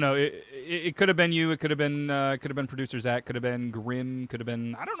 I don't know. It could have been you. It could have been producer Zach. Could have been Grim. Could have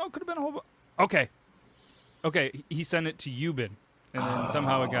been I don't know. Could have been a whole. Okay. He sent it to Euban, and then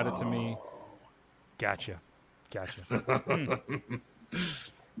somehow it got it to me. Gotcha.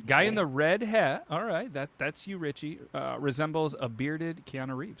 Guy in the red hat. All right, that's you, Richie. Resembles a bearded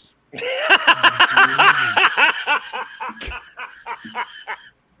Keanu Reeves.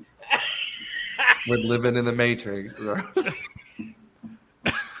 We're living in the Matrix. Do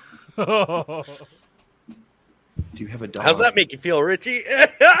you have a dog? How's that make you feel, Richie?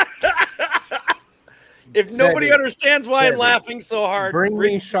 If nobody understands why I'm laughing so hard, bring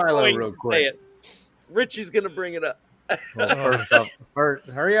me Shiloh real quick. Richie's gonna bring it up. Well, first off,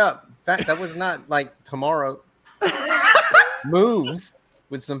 hurry up. That was not like tomorrow. Move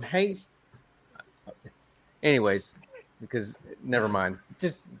with some haste. Anyways, because never mind.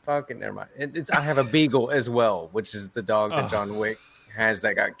 Just fucking never mind. I have a beagle as well, which is the dog that John Wick has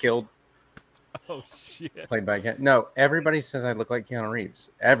that got killed. Oh shit! Played by no. Everybody says I look like Keanu Reeves.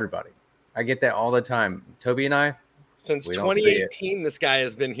 Everybody. I get that all the time. Toby and I. Since 2018, this guy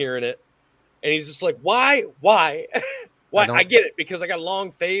has been hearing it, and he's just like, "Why? Why? I get it because I got a long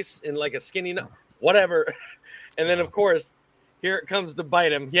face and like a skinny nose, whatever." And then, of course, here it comes to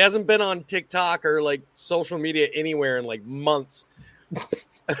bite him. He hasn't been on TikTok or like social media anywhere in like months.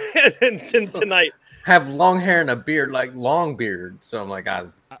 and tonight, have long hair and a beard, like long beard. So I'm like, I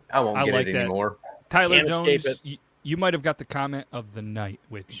won't get it anymore. Tyler Jones, you might have got the comment of the night,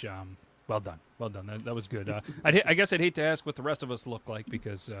 which well done. That was good. I guess I'd hate to ask what the rest of us look like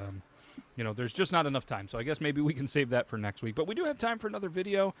because there's just not enough time. So I guess maybe we can save that for next week. But we do have time for another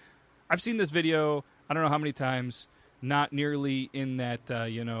video. I've seen this video I don't know how many times, not nearly in that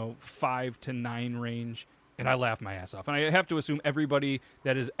 5 to 9 range. And I laughed my ass off. And I have to assume everybody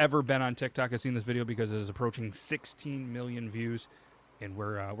that has ever been on TikTok has seen this video because it is approaching 16 million views. And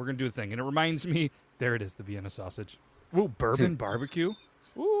we're going to do the thing. And it reminds me, there it is, the Vienna sausage. Ooh, bourbon barbecue.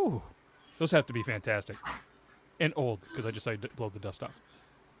 Ooh, those have to be fantastic. And old, because I just decided to blow the dust off.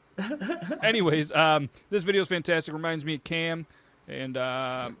 Anyways, this video is fantastic. Reminds me of Cam. And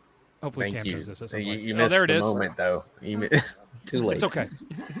hopefully Cam knows this at some point. You missed there it the is. moment, though. Too late. It's okay.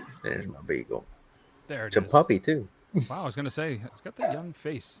 There's my beagle. There it is. It's a puppy, too. Wow, I was going to say, it's got that young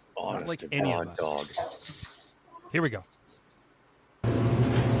face. Honest not like to any God, of us. dog. Here we go.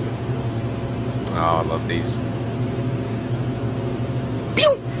 Oh, I love these.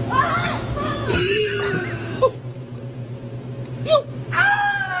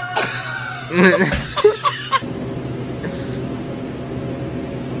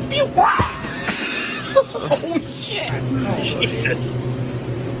 Oh shit! Jesus.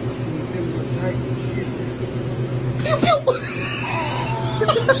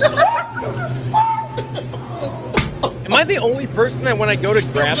 Am I the only person that when I go to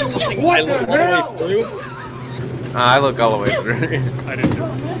grab something, I look all the way through? I look all the way through. I didn't know.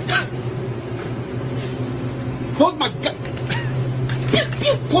 Close my god.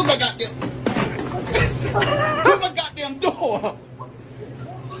 Close my goddamn. Close my goddamn door.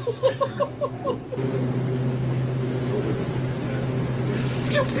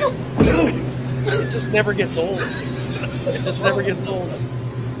 It just never gets old. It just never gets old.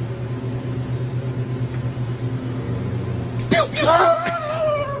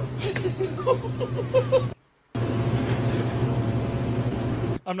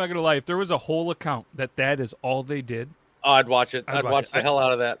 I'm not gonna lie. If there was a whole account that is all they did, Oh, I'd watch it. I'd watch the hell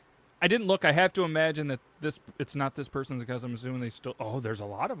out of that. I didn't look. I have to imagine that it's not this person's because I'm assuming they still. Oh, there's a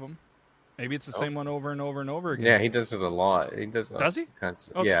lot of them. Maybe it's the same one over and over and over again. Yeah, he does it a lot. He does. Does he?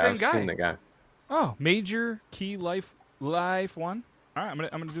 Oh, yeah, I've seen the guy. Oh, Major Key Life 1. All right, I'm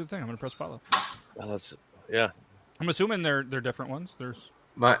gonna do the thing. I'm gonna press follow. Well, yeah. I'm assuming they're different ones. There's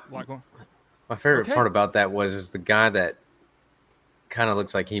my favorite part about that was the guy that kind of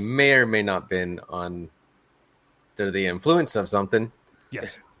looks like he may or may not been under the influence of something.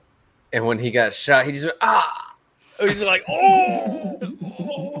 Yes. And when he got shot, he just went, ah! He's like,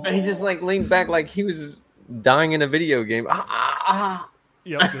 oh! And he just like leaned back like he was dying in a video game.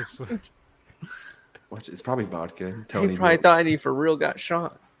 Yep. It's probably vodka. Tony probably thought he for real got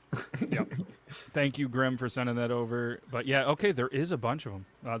shot. Yep. Thank you, Grim, for sending that over. But yeah, okay, there is a bunch of them.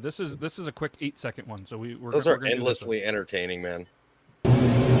 This is a quick 8-second one, so we're those are endlessly entertaining, man.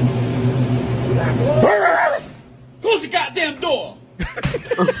 Close the goddamn door.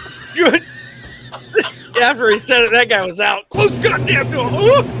 Good. After he said it, that guy was out. Close the goddamn door.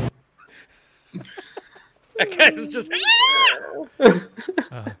 That guy was just.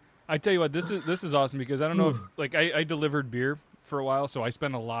 I tell you what, this is awesome because I don't know if I delivered beer for a while, so I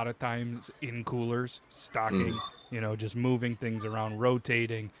spent a lot of times in coolers, stocking, just moving things around,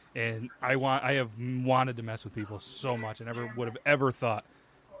 rotating, and I have wanted to mess with people so much. I never would have ever thought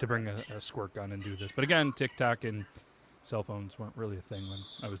to bring a squirt gun and do this. But again, TikTok and cell phones weren't really a thing when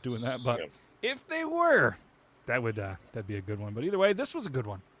I was doing that. But if they were, that'd be a good one. But either way, this was a good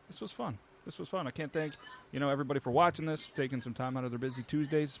one. This was fun. I can't thank everybody for watching this, taking some time out of their busy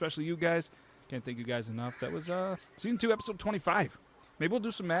Tuesdays, especially you guys. Can't thank you guys enough. That was season 2, episode 25. Maybe we'll do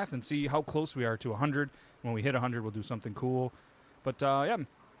some math and see how close we are to 100. When we hit 100, we'll do something cool. But yeah,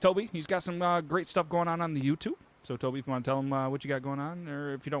 Toby, he's got some great stuff going on the YouTube. So Toby, if you want to tell him what you got going on,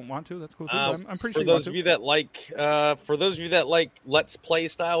 or if you don't want to, that's cool too. I'm pretty sure. For those of you that like Let's Play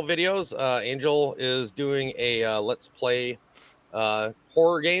style videos, Angel is doing a Let's Play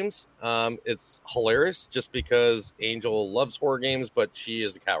horror games. It's hilarious just because Angel loves horror games, but she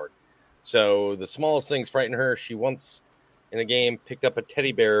is a coward. So the smallest things frighten her. She once in a game picked up a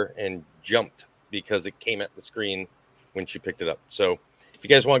teddy bear and jumped because it came at the screen when she picked it up. So if you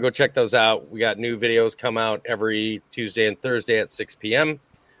guys want to go check those out, we got new videos come out every Tuesday and Thursday at 6 p.m.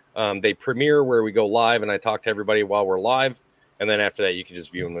 They premiere where we go live and I talk to everybody while we're live. And then after that, you can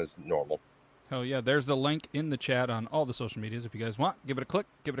just view them as normal. Hell yeah. There's the link in the chat on all the social medias. If you guys want, give it a click,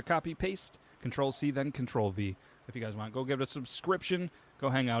 give it a copy, paste, Control-C, then Control-V. If you guys want, go give it a subscription. Go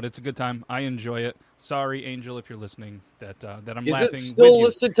hang out. It's a good time. I enjoy it. Sorry, Angel, if you're listening, that I'm laughing. Is it still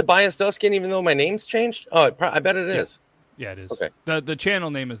listed Tobias Duskin even though my name's changed? Oh, I bet it is. Yeah, it is. Okay. The channel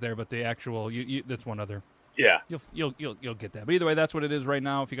name is there, but the actual that's one other. Yeah. You'll get that. But either way, that's what it is right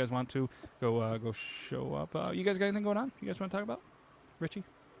now. If you guys want to go show up. You guys got anything going on? You guys want to talk about? Richie,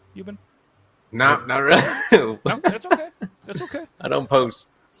 you been? No, not really. No, that's okay. That's okay. I don't post.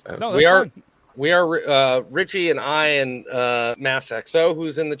 So. No, that's fine. We are Richie and I and Mass XO,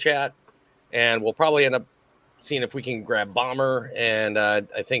 who's in the chat, and we'll probably end up seeing if we can grab Bomber. And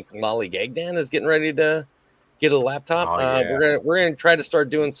I think Lolly Gagdan is getting ready to get a laptop. Oh, yeah. We're gonna try to start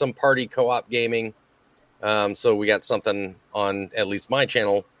doing some party co-op gaming. So we got something on at least my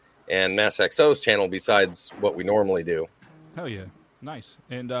channel and Mass XO's channel besides what we normally do. Hell yeah, nice.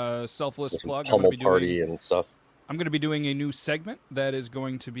 And selfless plug. Pummel party and stuff. I'm going to be doing a new segment that is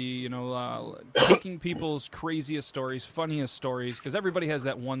going to be, taking people's craziest stories, funniest stories, because everybody has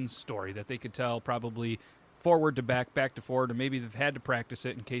that one story that they could tell probably forward to back to forward, or maybe they've had to practice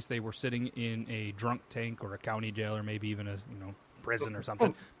it in case they were sitting in a drunk tank or a county jail or maybe even a, prison or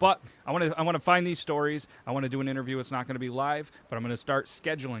something. But I want to find these stories. I want to do an interview. It's not going to be live, but I'm going to start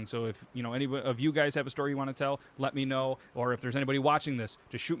scheduling. So if any of you guys have a story you want to tell, let me know. Or if there's anybody watching this,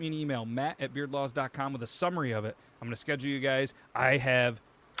 just shoot me an email, matt@beardlaws.com, with a summary of it. I'm going to schedule you guys. I have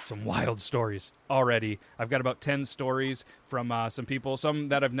some wild stories already. I've got about 10 stories from some people, some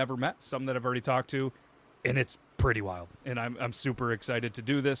that I've never met, some that I've already talked to. And it's pretty wild, and I'm super excited to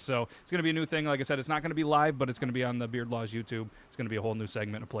do this. So it's going to be a new thing. Like I said, it's not going to be live, but it's going to be on the Beard Laws YouTube. It's going to be a whole new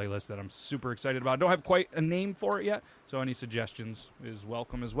segment, a playlist that I'm super excited about. I don't have quite a name for it yet, so any suggestions is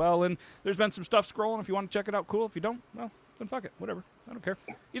welcome as well. And there's been some stuff scrolling. If you want to check it out, cool. If you don't, well, then fuck it. Whatever. I don't care.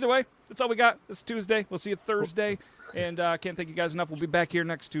 Either way, that's all we got. It's Tuesday. We'll see you Thursday, and can't thank you guys enough. We'll be back here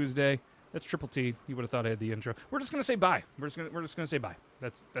next Tuesday. That's Triple T. You would have thought I had the intro. We're just gonna say bye. We're just gonna say bye.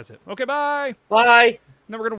 That's it. Okay, bye. Bye. And then we're gonna